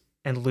 samples,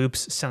 and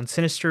loops sound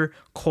sinister,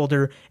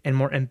 colder, and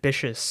more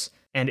ambitious,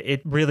 and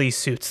it really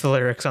suits the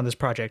lyrics on this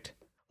project.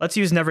 Let's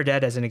use Never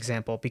Dead as an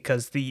example,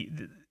 because the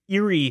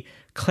eerie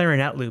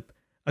clarinet loop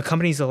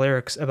accompanies the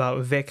lyrics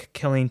about Vic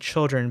killing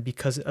children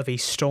because of a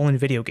stolen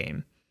video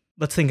game.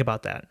 Let's think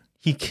about that.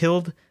 He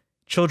killed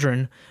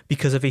children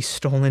because of a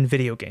stolen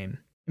video game.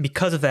 And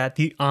because of that,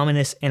 the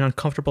ominous and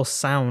uncomfortable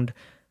sound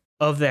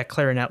of that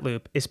clarinet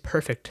loop is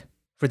perfect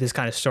for this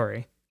kind of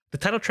story. The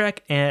title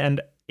track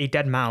and A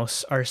Dead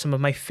Mouse are some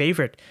of my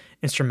favorite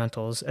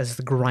instrumentals, as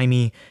the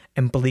grimy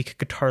and bleak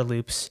guitar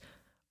loops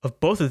of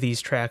both of these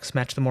tracks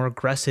match the more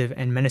aggressive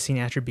and menacing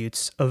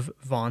attributes of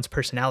Vaughn's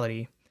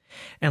personality.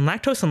 And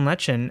Lactose and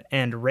Lechin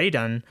and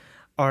Raydun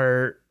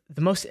are the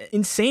most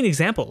insane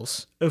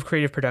examples of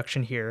creative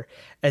production here,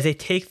 as they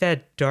take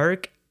that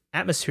dark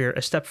atmosphere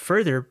a step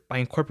further by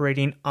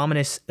incorporating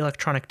ominous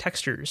electronic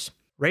textures.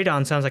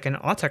 Raydun sounds like an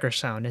Autechre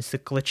sound, as the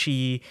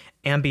glitchy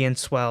ambient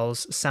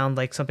swells sound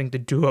like something the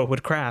duo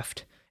would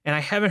craft. And I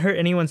haven't heard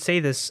anyone say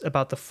this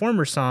about the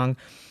former song,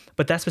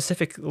 but that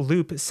specific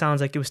loop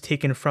sounds like it was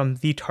taken from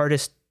the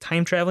TARDIS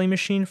time-traveling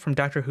machine from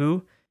Doctor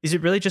Who. Is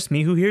it really just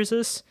me who hears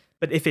this?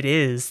 But if it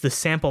is, the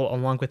sample,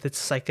 along with its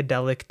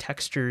psychedelic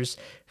textures,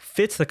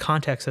 fits the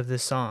context of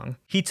this song.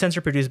 Heat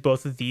Sensor produced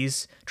both of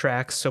these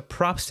tracks, so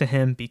props to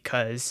him,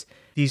 because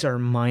these are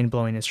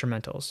mind-blowing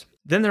instrumentals.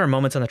 Then there are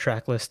moments on the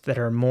track list that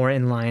are more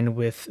in line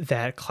with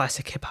that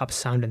classic hip-hop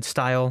sound and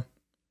style.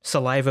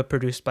 Saliva,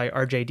 produced by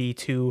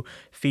RJD2,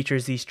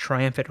 features these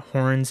triumphant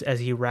horns as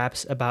he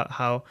raps about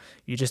how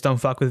you just don't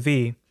fuck with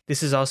V.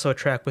 This is also a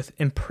track with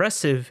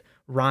impressive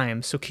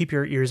rhymes, so keep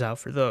your ears out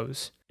for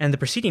those. And the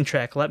preceding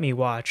track, Let Me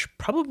Watch,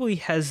 probably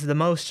has the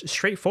most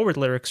straightforward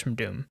lyrics from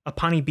Doom.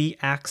 Apani B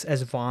acts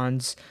as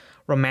Vaughn's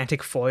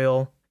romantic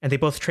foil, and they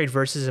both trade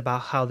verses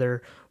about how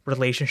their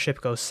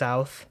relationship goes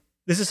south.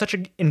 This is such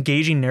an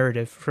engaging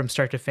narrative from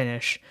start to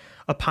finish.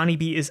 Apani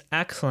B is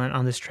excellent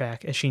on this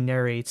track as she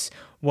narrates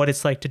what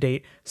it's like to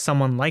date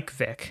someone like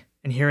Vic,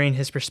 and hearing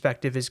his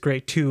perspective is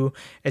great too,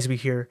 as we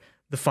hear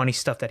the funny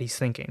stuff that he's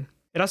thinking.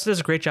 It also does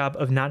a great job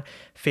of not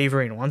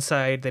favoring one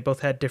side. They both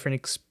had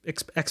different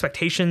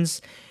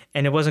expectations,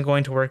 and it wasn't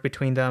going to work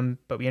between them,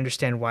 but we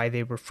understand why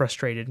they were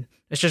frustrated.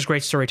 It's just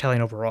great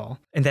storytelling overall.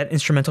 And that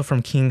instrumental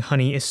from King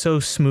Honey is so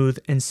smooth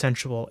and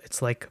sensual,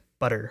 it's like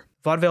butter.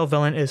 Vaudeville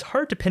Villain is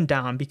hard to pin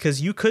down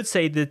because you could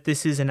say that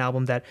this is an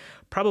album that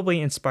probably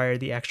inspired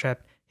the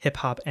X-Trap hip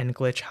hop and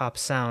glitch hop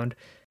sound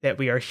that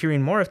we are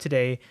hearing more of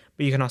today,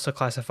 but you can also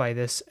classify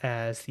this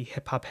as the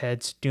hip hop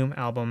head's Doom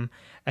album,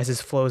 as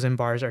his flows and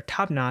bars are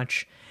top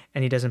notch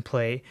and he doesn't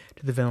play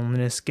to the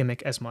villainous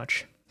gimmick as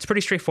much. It's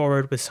pretty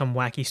straightforward with some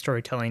wacky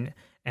storytelling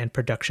and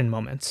production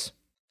moments.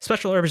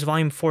 Special Herbs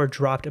Volume 4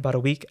 dropped about a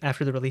week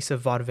after the release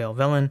of Vaudeville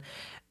Villain,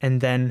 and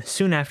then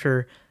soon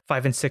after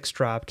 5 and 6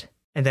 dropped,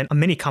 and then a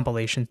mini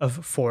compilation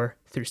of 4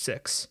 through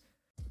 6.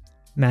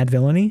 Mad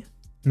Villainy,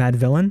 Mad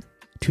Villain,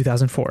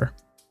 2004.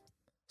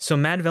 So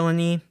Mad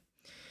Villainy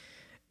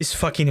is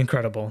fucking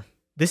incredible.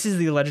 This is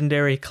the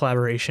legendary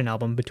collaboration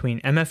album between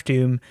MF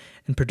Doom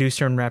and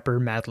producer and rapper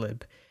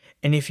Madlib.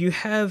 And if you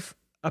have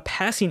a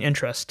passing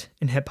interest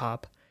in hip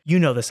hop, you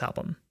know this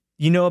album.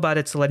 You know about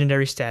its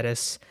legendary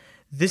status.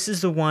 This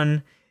is the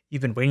one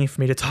you've been waiting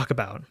for me to talk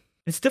about.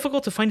 It's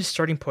difficult to find a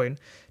starting point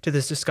to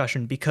this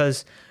discussion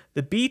because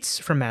the beats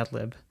from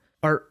Madlib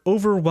are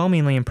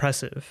overwhelmingly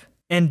impressive,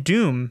 and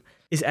Doom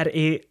is at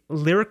a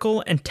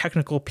lyrical and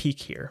technical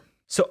peak here.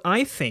 So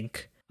I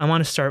think I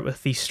want to start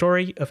with the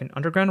story of an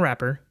underground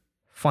rapper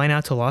flying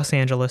out to Los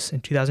Angeles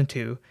in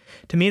 2002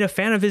 to meet a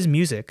fan of his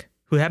music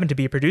who happened to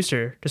be a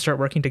producer to start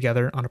working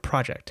together on a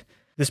project.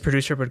 This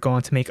producer would go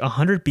on to make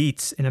 100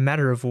 beats in a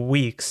matter of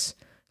weeks,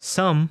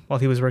 some while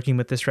he was working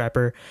with this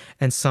rapper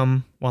and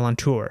some while on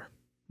tour.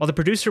 While the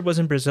producer was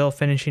in Brazil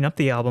finishing up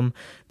the album,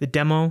 the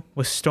demo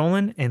was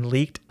stolen and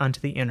leaked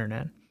onto the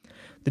internet.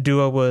 The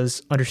duo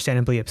was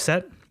understandably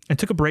upset and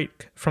took a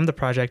break from the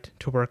project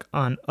to work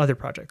on other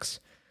projects.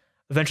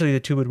 Eventually, the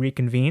two would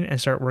reconvene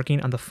and start working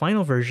on the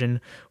final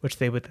version, which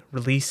they would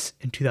release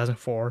in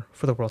 2004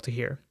 for the world to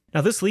hear.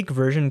 Now, this leaked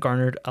version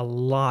garnered a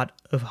lot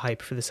of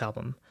hype for this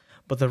album,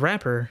 but the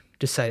rapper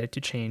decided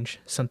to change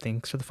some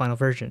things for the final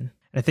version.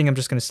 And I think I'm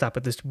just going to stop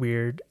with this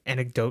weird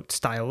anecdote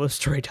style of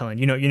storytelling.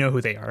 You know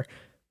who they are.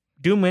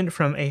 Doom went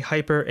from a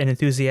hyper and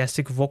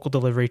enthusiastic vocal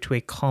delivery to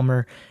a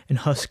calmer and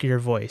huskier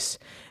voice.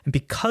 And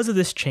because of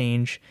this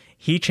change,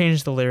 he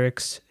changed the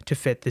lyrics to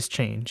fit this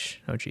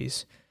change. Oh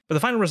geez. But the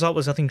final result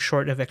was nothing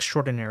short of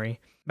extraordinary.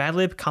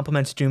 Madlib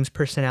complements Doom's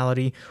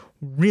personality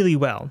really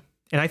well.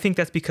 And I think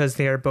that's because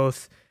they are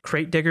both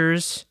crate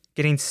diggers,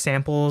 getting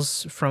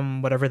samples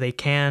from whatever they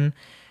can,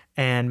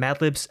 and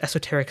Madlib's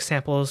esoteric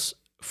samples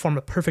form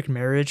a perfect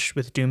marriage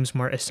with Doom's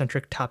more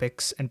eccentric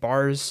topics and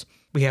bars.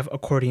 We have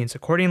Accordion's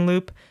accordion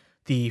loop,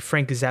 the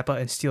Frank Zappa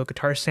and steel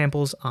guitar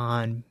samples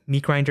on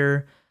Meat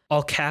Grinder.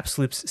 All caps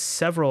loops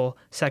several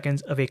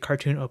seconds of a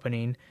cartoon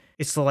opening.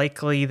 It's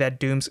likely that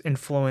Doom's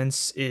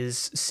influence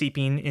is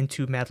seeping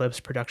into Madlib's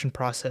production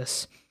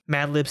process.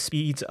 Madlib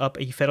speeds up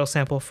a fiddle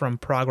sample from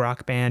prog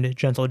rock band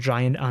Gentle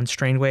Giant on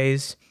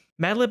Strainways.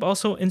 Madlib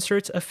also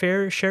inserts a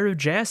fair share of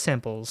jazz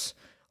samples.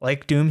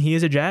 Like Doom, he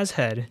is a jazz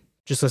head.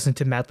 Just listen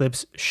to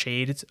Madlib's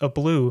Shades of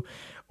Blue,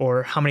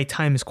 or how many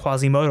times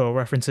Quasimodo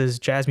references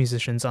jazz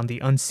musicians on The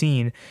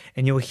Unseen,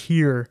 and you'll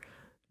hear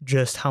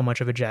just how much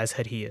of a jazz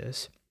head he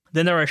is.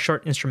 Then there are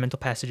short instrumental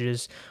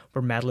passages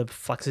where Madlib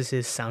flexes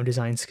his sound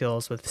design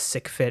skills, with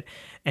Sick Fit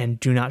and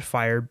Do Not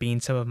Fire being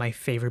some of my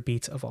favorite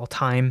beats of all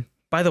time.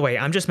 By the way,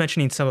 I'm just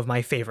mentioning some of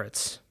my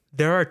favorites.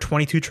 There are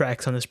 22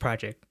 tracks on this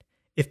project.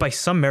 If by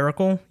some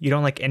miracle you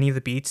don't like any of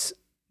the beats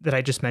that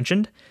I just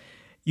mentioned,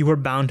 you are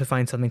bound to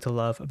find something to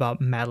love about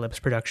Madlib's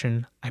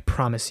production, I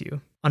promise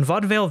you. On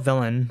Vaudeville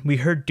Villain, we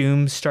heard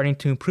Doom starting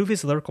to improve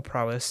his lyrical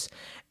prowess,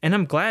 and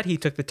I'm glad he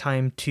took the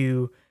time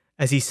to,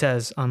 as he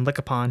says on Lick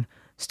Upon,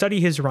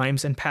 study his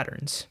rhymes and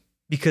patterns,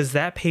 because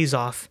that pays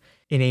off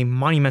in a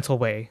monumental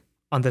way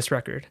on this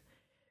record.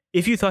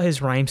 If you thought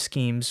his rhyme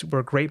schemes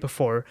were great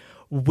before,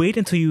 wait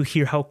until you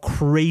hear how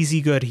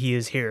crazy good he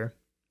is here.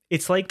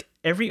 It's like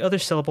every other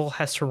syllable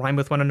has to rhyme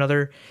with one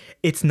another.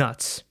 It's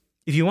nuts.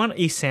 If you want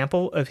a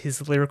sample of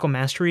his lyrical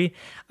mastery,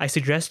 I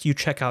suggest you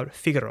check out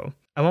Figaro.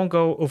 I won't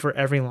go over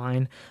every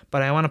line,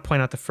 but I want to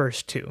point out the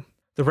first two.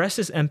 The rest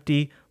is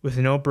empty with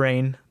no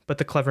brain, but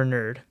the clever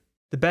nerd.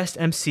 The best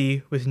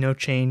MC with no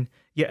chain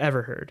you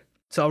ever heard.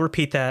 So I'll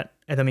repeat that,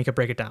 and then we can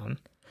break it down.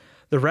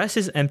 The rest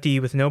is empty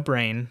with no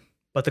brain,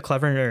 but the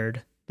clever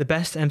nerd. The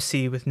best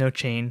MC with no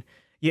chain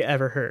you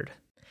ever heard.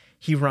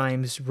 He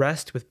rhymes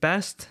rest with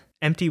best,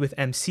 empty with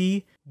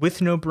MC,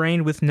 with no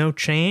brain with no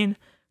chain,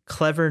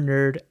 clever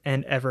nerd,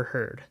 and ever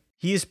heard.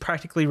 He is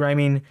practically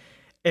rhyming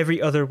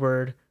every other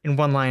word in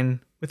one line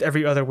with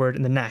every other word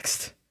in the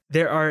next.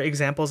 There are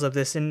examples of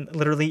this in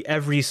literally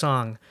every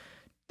song.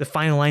 The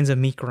final lines of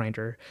Meat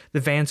Grinder, the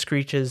van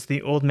screeches,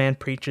 the old man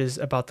preaches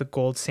about the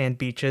gold sand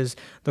beaches,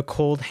 the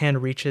cold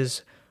hand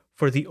reaches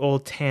for the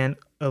old tan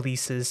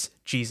Elise's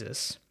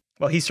Jesus.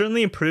 While he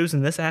certainly improves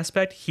in this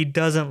aspect, he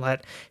doesn't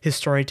let his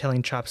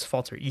storytelling chops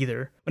falter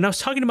either. When I was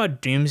talking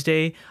about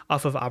Doomsday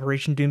off of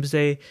Operation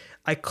Doomsday,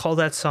 I call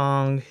that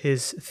song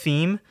his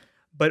theme,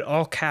 but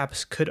all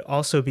caps could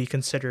also be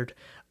considered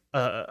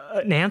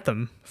an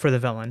anthem for the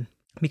villain,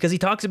 because he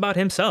talks about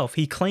himself.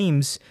 He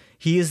claims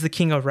he is the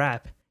king of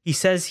rap. He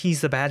says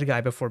he's the bad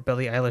guy before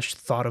Billie Eilish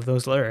thought of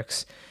those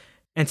lyrics.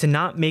 And to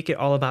not make it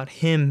all about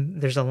him,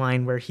 there's a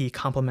line where he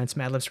compliments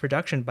Madlib's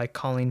production by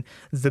calling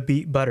the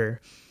beat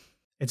butter.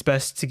 It's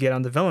best to get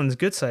on the villain's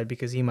good side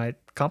because he might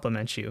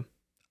compliment you.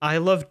 I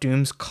love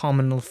Doom's calm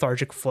and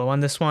lethargic flow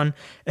on this one,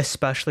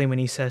 especially when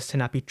he says to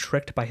not be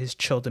tricked by his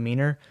chill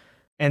demeanor.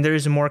 And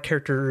there's more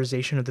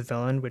characterization of the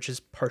villain, which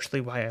is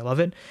partially why I love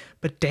it.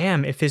 But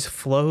damn, if his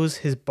flows,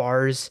 his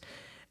bars,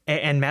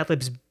 and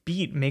Madlib's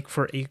beat make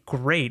for a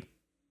great,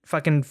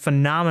 fucking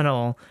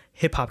phenomenal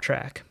hip-hop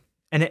track.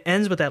 And it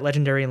ends with that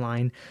legendary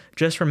line,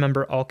 just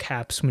remember all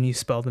caps when you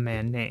spell the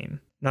man name.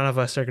 None of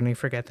us are going to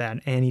forget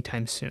that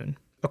anytime soon.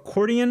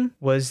 Accordion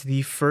was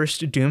the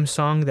first Doom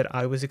song that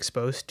I was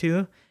exposed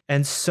to,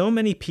 and so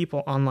many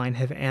people online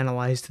have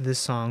analyzed this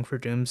song for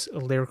Doom's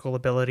lyrical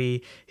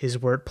ability, his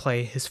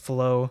wordplay, his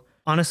flow.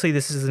 Honestly,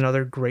 this is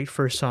another great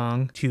first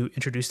song to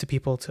introduce to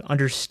people to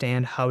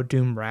understand how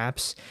Doom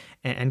raps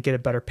and get a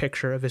better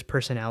picture of his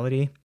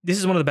personality. This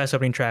is one of the best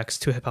opening tracks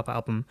to a hip-hop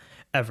album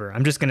ever.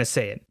 I'm just going to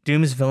say it.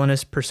 Doom's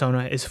villainous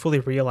persona is fully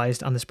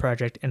realized on this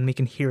project, and we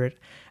can hear it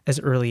as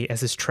early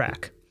as this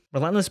track.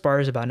 Relentless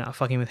bars about not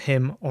fucking with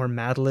him or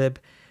Madlib,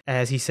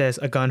 as he says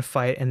a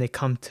gunfight and they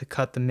come to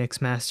cut the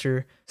mix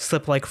master.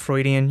 Slip like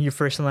Freudian, your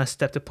first and last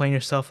step to playing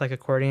yourself like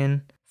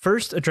accordion.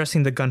 First,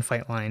 addressing the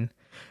gunfight line.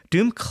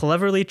 Doom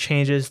cleverly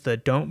changes the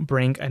don't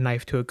bring a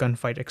knife to a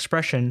gunfight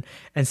expression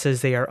and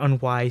says they are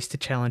unwise to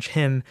challenge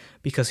him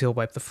because he'll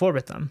wipe the floor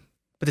with them.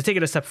 But to take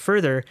it a step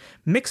further,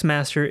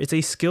 Mixmaster is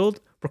a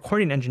skilled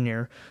recording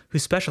engineer who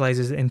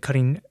specializes in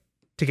cutting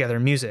together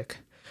music.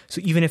 So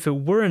even if it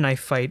were a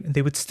knife fight,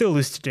 they would still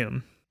lose to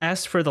Doom.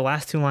 As for the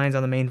last two lines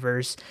on the main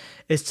verse,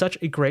 it's such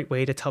a great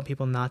way to tell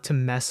people not to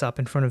mess up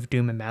in front of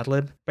Doom and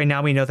Madlib. By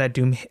now we know that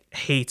Doom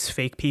hates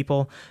fake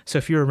people, so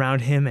if you're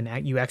around him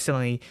and you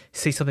accidentally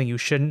say something you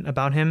shouldn't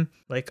about him,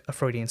 like a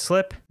Freudian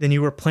slip, then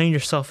you were playing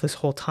yourself this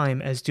whole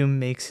time, as Doom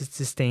makes his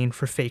disdain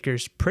for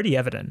fakers pretty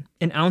evident.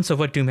 An ounce of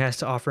what Doom has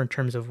to offer in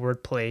terms of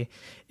wordplay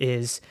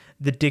is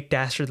the Dick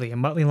Dastardly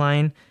and Muttley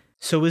line,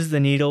 so is the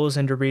Needles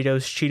and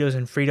Doritos, Cheetos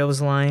and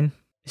Fritos line.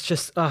 It's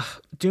just,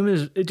 Doom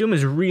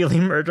is really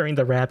murdering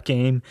the rap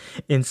game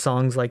in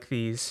songs like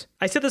these.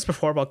 I said this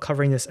before about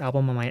covering this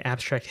album on my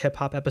abstract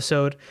hip-hop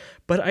episode,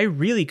 but I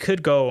really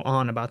could go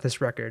on about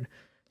this record,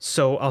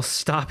 so I'll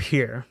stop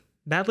here.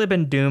 Madlib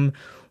and Doom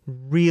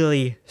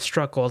really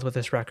struck gold with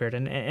this record,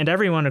 and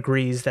everyone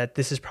agrees that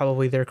this is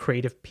probably their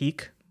creative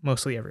peak.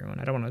 Mostly everyone.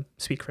 I don't want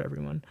to speak for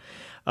everyone.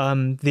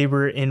 They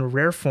were in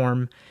rare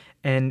form,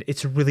 and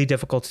it's really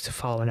difficult to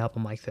follow an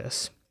album like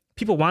this.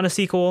 People want a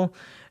sequel,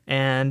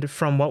 and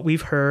from what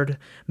we've heard,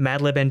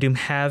 Madlib and Doom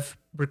have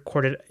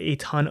recorded a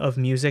ton of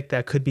music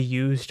that could be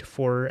used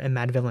for a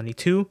Madvillainy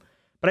 2,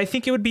 but I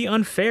think it would be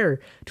unfair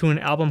to an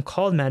album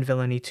called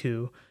Madvillainy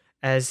 2,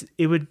 as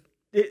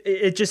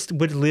it just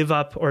would live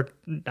up, or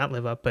not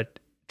live up, but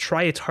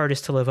try its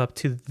hardest to live up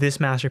to this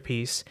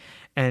masterpiece,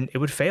 and it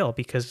would fail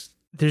because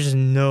there's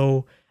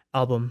no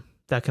album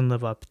that can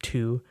live up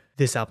to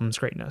this album's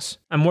greatness.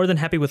 I'm more than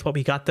happy with what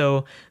we got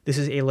though. This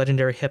is a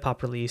legendary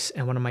hip-hop release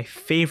and one of my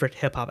favorite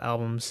hip-hop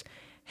albums,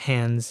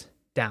 hands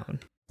down.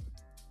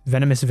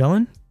 Venomous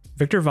Villain,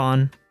 Victor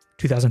Vaughn,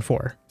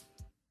 2004.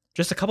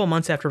 Just a couple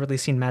months after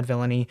releasing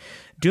Madvillainy,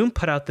 Doom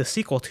put out the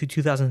sequel to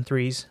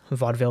 2003's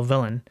Vaudeville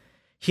Villain.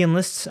 He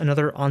enlists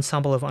another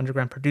ensemble of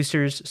underground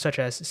producers such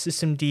as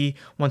System D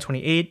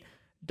 128,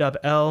 Dub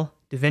L,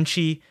 Da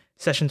Vinci,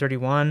 Session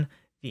 31,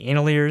 The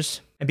Anal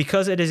Ears. And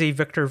because it is a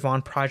Victor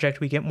Vaughn project,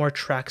 we get more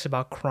tracks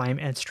about crime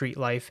and street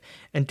life,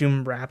 and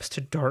Doom raps to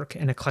dark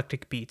and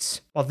eclectic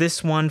beats. While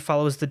this one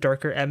follows the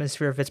darker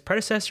atmosphere of its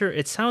predecessor,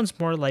 it sounds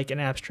more like an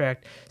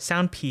abstract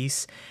sound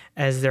piece,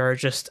 as there are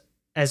just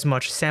as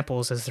much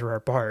samples as there are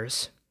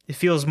bars. It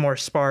feels more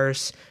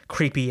sparse,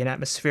 creepy, and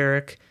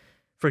atmospheric.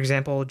 For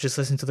example, just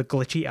listen to the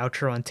glitchy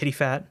outro on Titty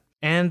Fat.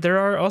 And there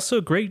are also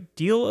a great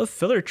deal of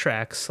filler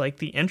tracks, like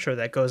the intro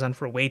that goes on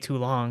for way too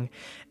long,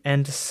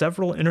 and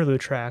several interlude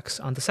tracks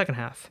on the second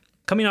half.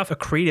 Coming off a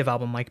creative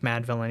album like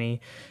Madvillainy,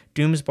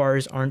 Doom's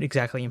bars aren't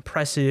exactly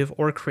impressive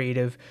or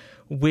creative,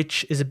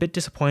 which is a bit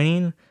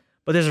disappointing,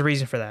 but there's a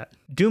reason for that.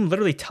 Doom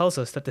literally tells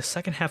us that the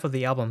second half of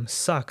the album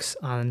sucks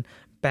on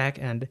back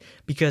end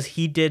because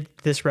he did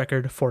this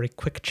record for a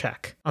quick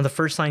check. On the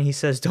first line, he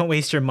says, "Don't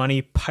waste your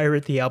money,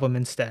 pirate the album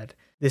instead."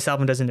 This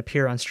album doesn't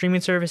appear on streaming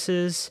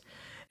services,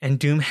 and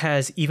Doom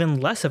has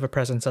even less of a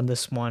presence on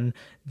this one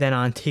than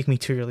on Take Me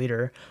to Your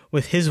Leader,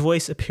 with his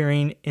voice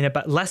appearing in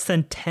about less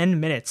than 10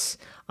 minutes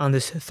on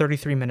this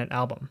 33-minute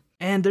album.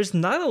 And there's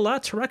not a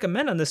lot to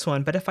recommend on this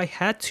one, but if I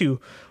had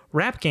to,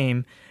 Rap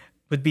Game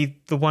would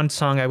be the one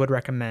song I would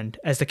recommend,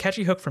 as the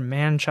catchy hook from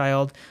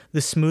Man-Child,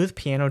 the smooth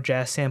piano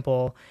jazz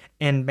sample,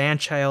 and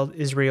Man-Child,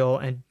 Israel,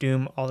 and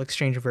Doom all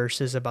exchange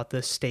verses about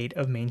the state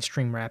of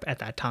mainstream rap at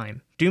that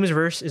time. Doom's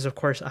verse is of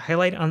course a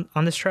highlight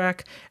on this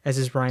track, as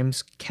his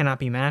rhymes cannot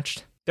be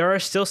matched. There are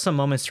still some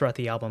moments throughout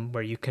the album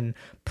where you can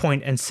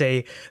point and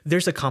say,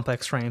 there's a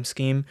complex rhyme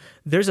scheme,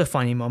 there's a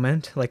funny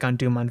moment, like on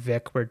Doom on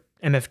Vic, where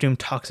MF Doom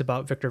talks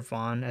about Victor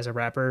Vaughn as a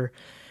rapper.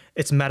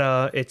 It's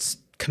meta, it's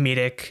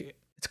comedic,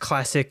 It's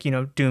classic,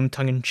 Doom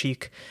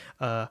tongue-in-cheek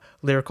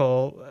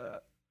lyrical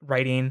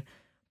writing,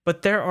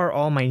 but there are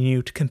all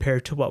minute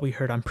compared to what we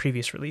heard on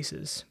previous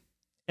releases.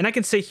 And I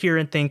can sit here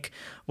and think,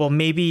 well,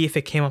 maybe if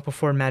it came out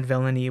before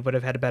Madvillainy, it would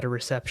have had a better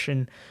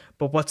reception,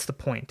 but what's the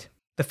point?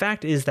 The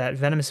fact is that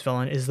Venomous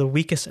Villain is the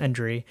weakest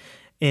entry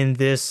in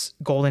this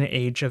golden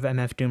age of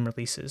MF Doom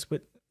releases,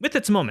 with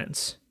its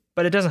moments.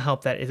 But it doesn't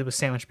help that it was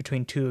sandwiched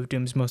between two of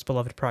Doom's most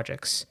beloved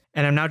projects.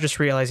 And I'm now just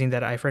realizing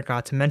that I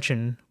forgot to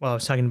mention, while I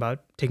was talking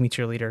about Take Me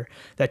to Your Leader,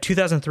 that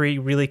 2003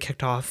 really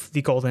kicked off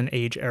the golden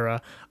age era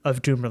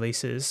of Doom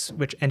releases,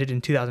 which ended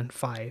in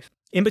 2005.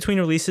 In between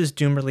releases,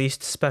 Doom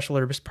released Special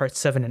Herbs Parts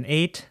 7 and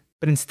 8,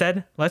 but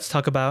instead, let's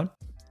talk about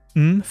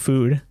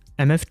Food,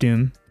 MF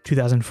Doom,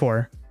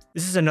 2004.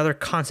 This is another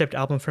concept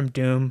album from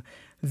Doom.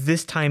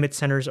 This time it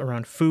centers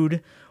around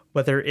food,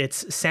 whether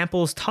it's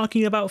samples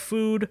talking about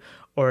food,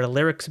 or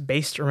lyrics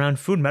based around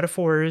food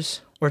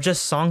metaphors, or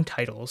just song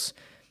titles,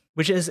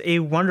 which is a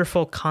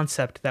wonderful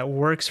concept that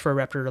works for a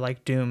rapper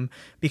like Doom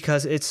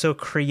because it's so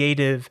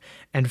creative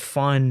and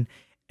fun,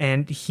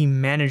 and he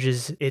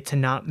manages it to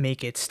not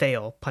make it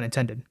stale, pun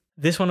intended.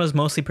 This one was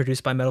mostly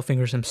produced by Metal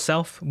Fingers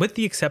himself, with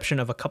the exception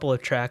of a couple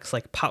of tracks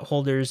like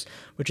Potholders,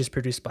 which is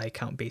produced by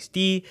Count Bass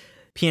D,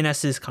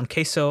 PNS's Con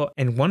Queso,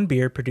 and One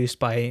Beer produced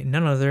by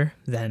none other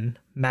than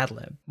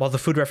Madlib. While the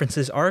food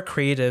references are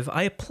creative,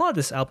 I applaud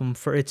this album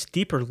for its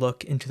deeper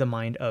look into the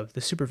mind of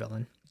the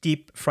supervillain.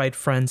 Deep Fried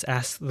Friends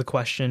asks the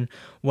question,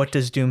 what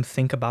does Doom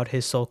think about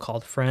his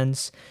so-called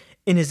friends?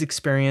 In his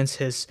experience,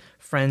 his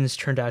friends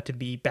turned out to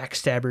be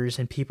backstabbers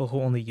and people who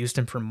only used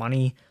him for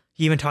money.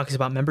 He even talks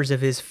about members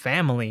of his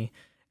family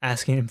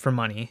asking him for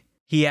money.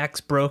 He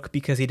acts broke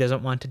because he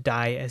doesn't want to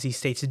die, as he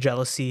states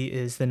jealousy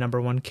is the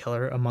number one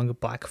killer among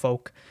black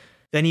folk.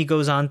 Then he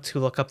goes on to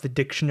look up the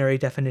dictionary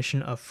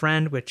definition of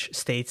friend, which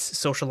states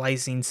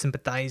socializing,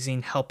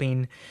 sympathizing,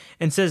 helping,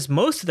 and says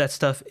most of that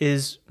stuff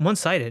is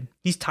one-sided.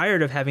 He's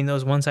tired of having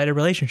those one-sided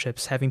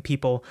relationships, having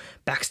people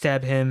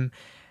backstab him,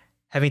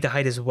 having to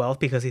hide his wealth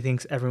because he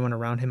thinks everyone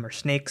around him are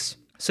snakes.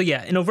 So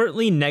yeah, an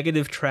overtly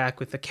negative track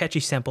with a catchy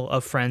sample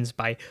of Friends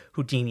by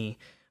Houdini,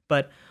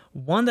 but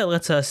one that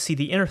lets us see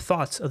the inner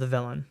thoughts of the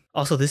villain.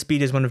 Also, this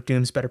beat is one of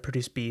Doom's better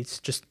produced beats,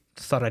 just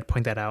thought I'd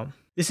point that out.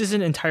 This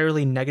isn't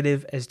entirely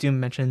negative, as Doom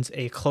mentions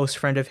a close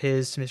friend of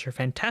his, Mr.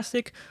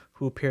 Fantastic,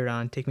 who appeared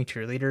on Take Me to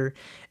Your Leader,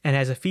 and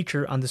has a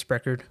feature on this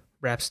record,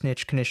 Rap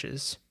Snitch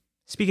Knishes.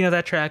 Speaking of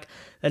that track,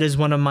 that is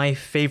one of my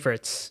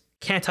favorites.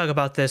 Can't talk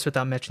about this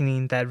without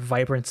mentioning that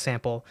vibrant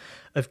sample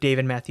of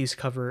David Matthews'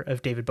 cover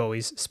of David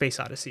Bowie's Space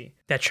Odyssey.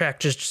 That track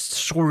just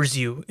soars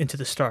you into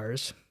the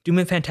stars. Doom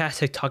and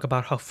Fantastic talk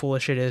about how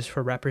foolish it is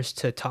for rappers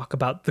to talk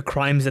about the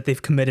crimes that they've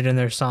committed in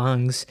their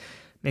songs.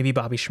 Maybe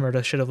Bobby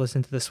Shmurda should have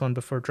listened to this one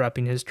before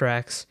dropping his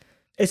tracks.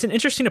 It's an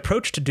interesting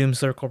approach to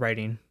Doom's lyrical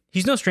writing.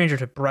 He's no stranger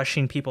to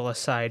brushing people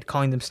aside,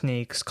 calling them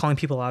snakes, calling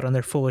people out on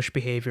their foolish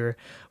behavior,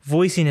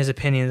 voicing his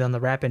opinions on the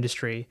rap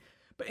industry.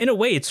 But in a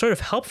way, it's sort of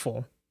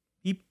helpful.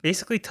 He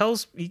basically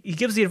he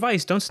gives the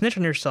advice, don't snitch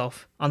on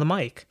yourself on the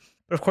mic.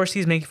 But of course,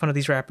 he's making fun of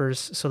these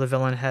rappers, so the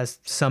villain has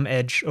some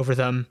edge over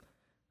them.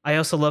 I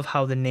also love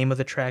how the name of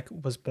the track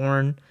was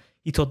born.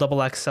 He told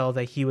Double XL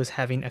that he was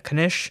having a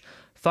knish,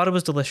 thought it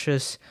was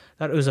delicious,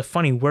 thought it was a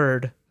funny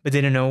word, but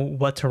didn't know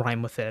what to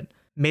rhyme with it.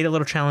 Made a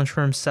little challenge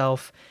for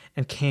himself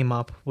and came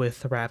up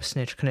with the Rap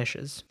Snitch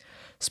Knishes.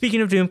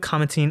 Speaking of Doom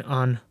commenting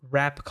on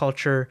rap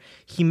culture,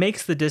 he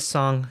makes the diss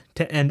song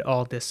to end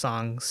all diss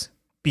songs,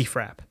 Beef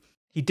Rap.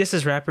 He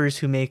disses rappers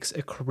who makes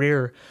a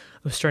career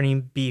of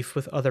starting beef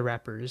with other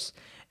rappers,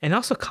 and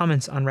also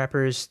comments on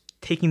rappers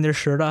taking their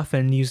shirt off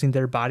and using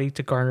their body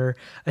to garner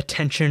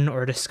attention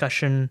or a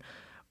discussion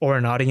or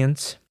an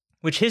audience,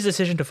 which his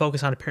decision to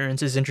focus on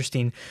appearance is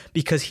interesting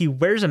because he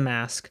wears a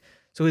mask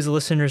so his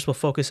listeners will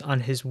focus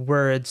on his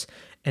words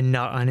and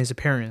not on his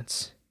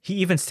appearance. He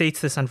even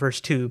states this on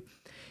verse 2.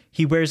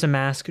 He wears a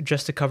mask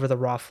just to cover the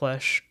raw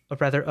flesh, a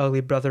rather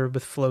ugly brother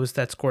with flows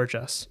that's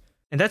gorgeous.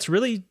 And that's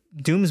really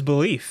Doom's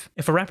belief.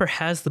 If a rapper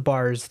has the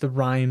bars, the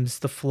rhymes,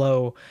 the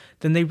flow,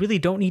 then they really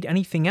don't need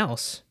anything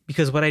else,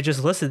 because what I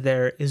just listed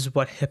there is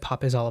what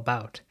hip-hop is all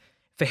about.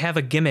 If they have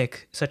a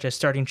gimmick, such as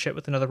starting shit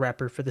with another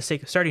rapper for the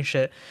sake of starting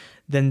shit,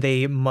 then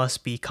they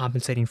must be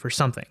compensating for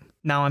something.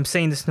 Now, I'm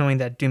saying this knowing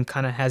that Doom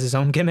kind of has his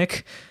own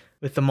gimmick,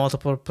 with the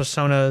multiple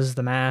personas,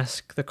 the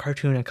mask, the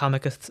cartoon and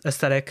comic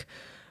aesthetic,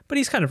 but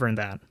he's kind of earned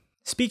that.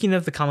 Speaking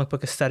of the comic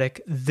book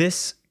aesthetic,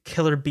 this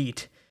killer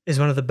beat is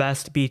one of the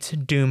best beats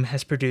Doom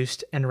has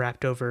produced and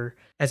rapped over,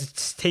 as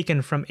it's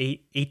taken from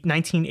a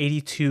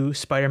 1982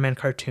 Spider-Man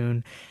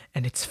cartoon,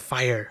 and it's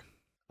fire.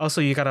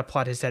 Also, you gotta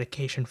applaud his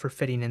dedication for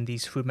fitting in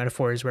these food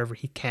metaphors wherever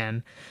he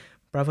can.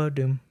 Bravo,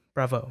 Doom,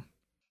 bravo.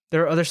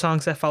 There are other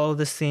songs that follow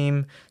this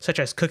theme, such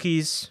as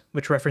Cookies,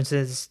 which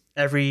references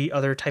every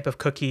other type of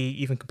cookie,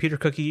 even computer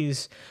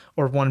cookies,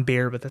 or One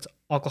Beer with its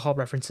alcohol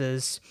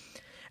references.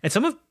 And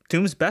some of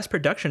Doom's best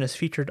production is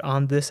featured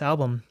on this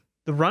album.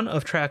 The run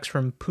of tracks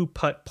from Poo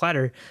Putt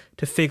Platter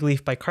to Fig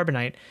Leaf by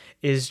Carbonite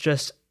is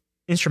just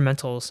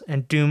instrumentals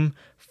and Doom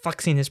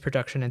flexing his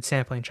production and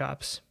sampling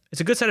chops. It's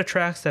a good set of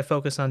tracks that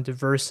focus on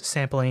diverse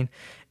sampling,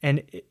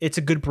 and it's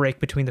a good break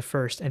between the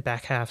first and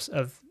back halves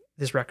of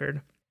this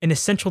record. An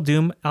essential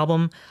doom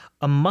album,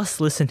 a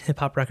must-listen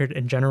hip-hop record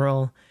in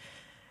general,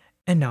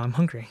 and now I'm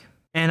hungry.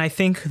 And I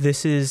think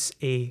this is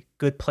a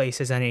good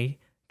place as any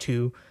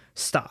to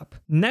stop.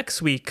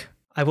 Next week,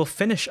 I will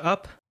finish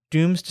up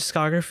Doom's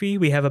discography.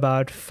 We have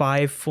about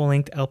 5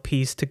 full-length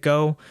LPs to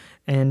go,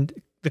 and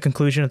the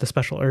conclusion of the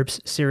Special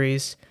Herbs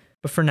series.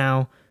 But for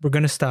now, we're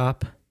going to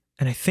stop,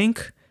 and I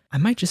think I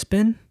might just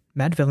spin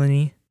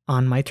Madvillainy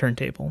on my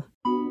turntable.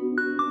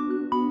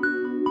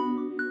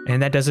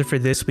 And that does it for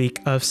this week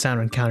of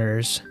Sound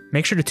Encounters.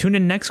 Make sure to tune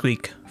in next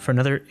week for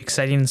another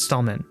exciting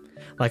installment.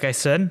 Like I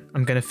said,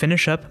 I'm going to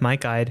finish up my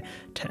guide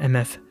to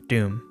MF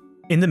Doom.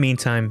 In the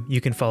meantime, you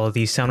can follow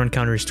the Sound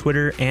Encounters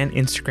Twitter and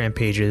Instagram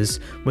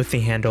pages with the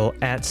handle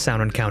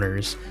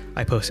 @SoundEncounters.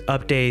 I post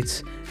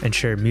updates and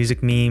share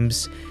music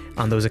memes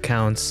on those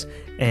accounts,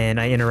 and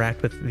I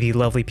interact with the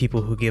lovely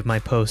people who give my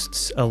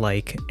posts a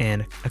like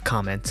and a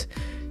comment.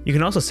 You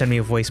can also send me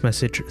a voice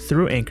message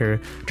through Anchor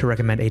to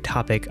recommend a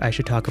topic I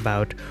should talk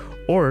about,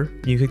 or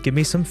you could give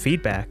me some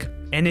feedback.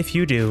 And if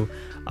you do,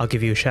 I'll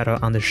give you a shout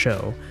out on the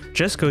show.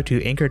 Just go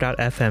to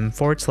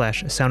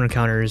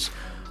anchor.fm/soundencounters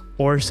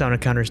or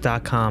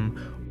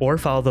soundencounters.com, or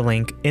follow the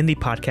link in the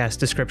podcast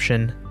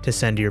description to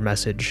send your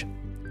message.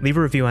 Leave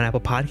a review on Apple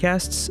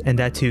Podcasts, and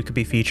that too could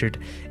be featured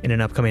in an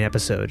upcoming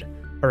episode.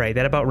 All right,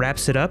 that about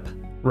wraps it up.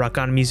 Rock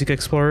on, music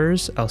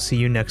explorers. I'll see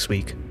you next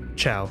week.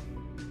 Ciao.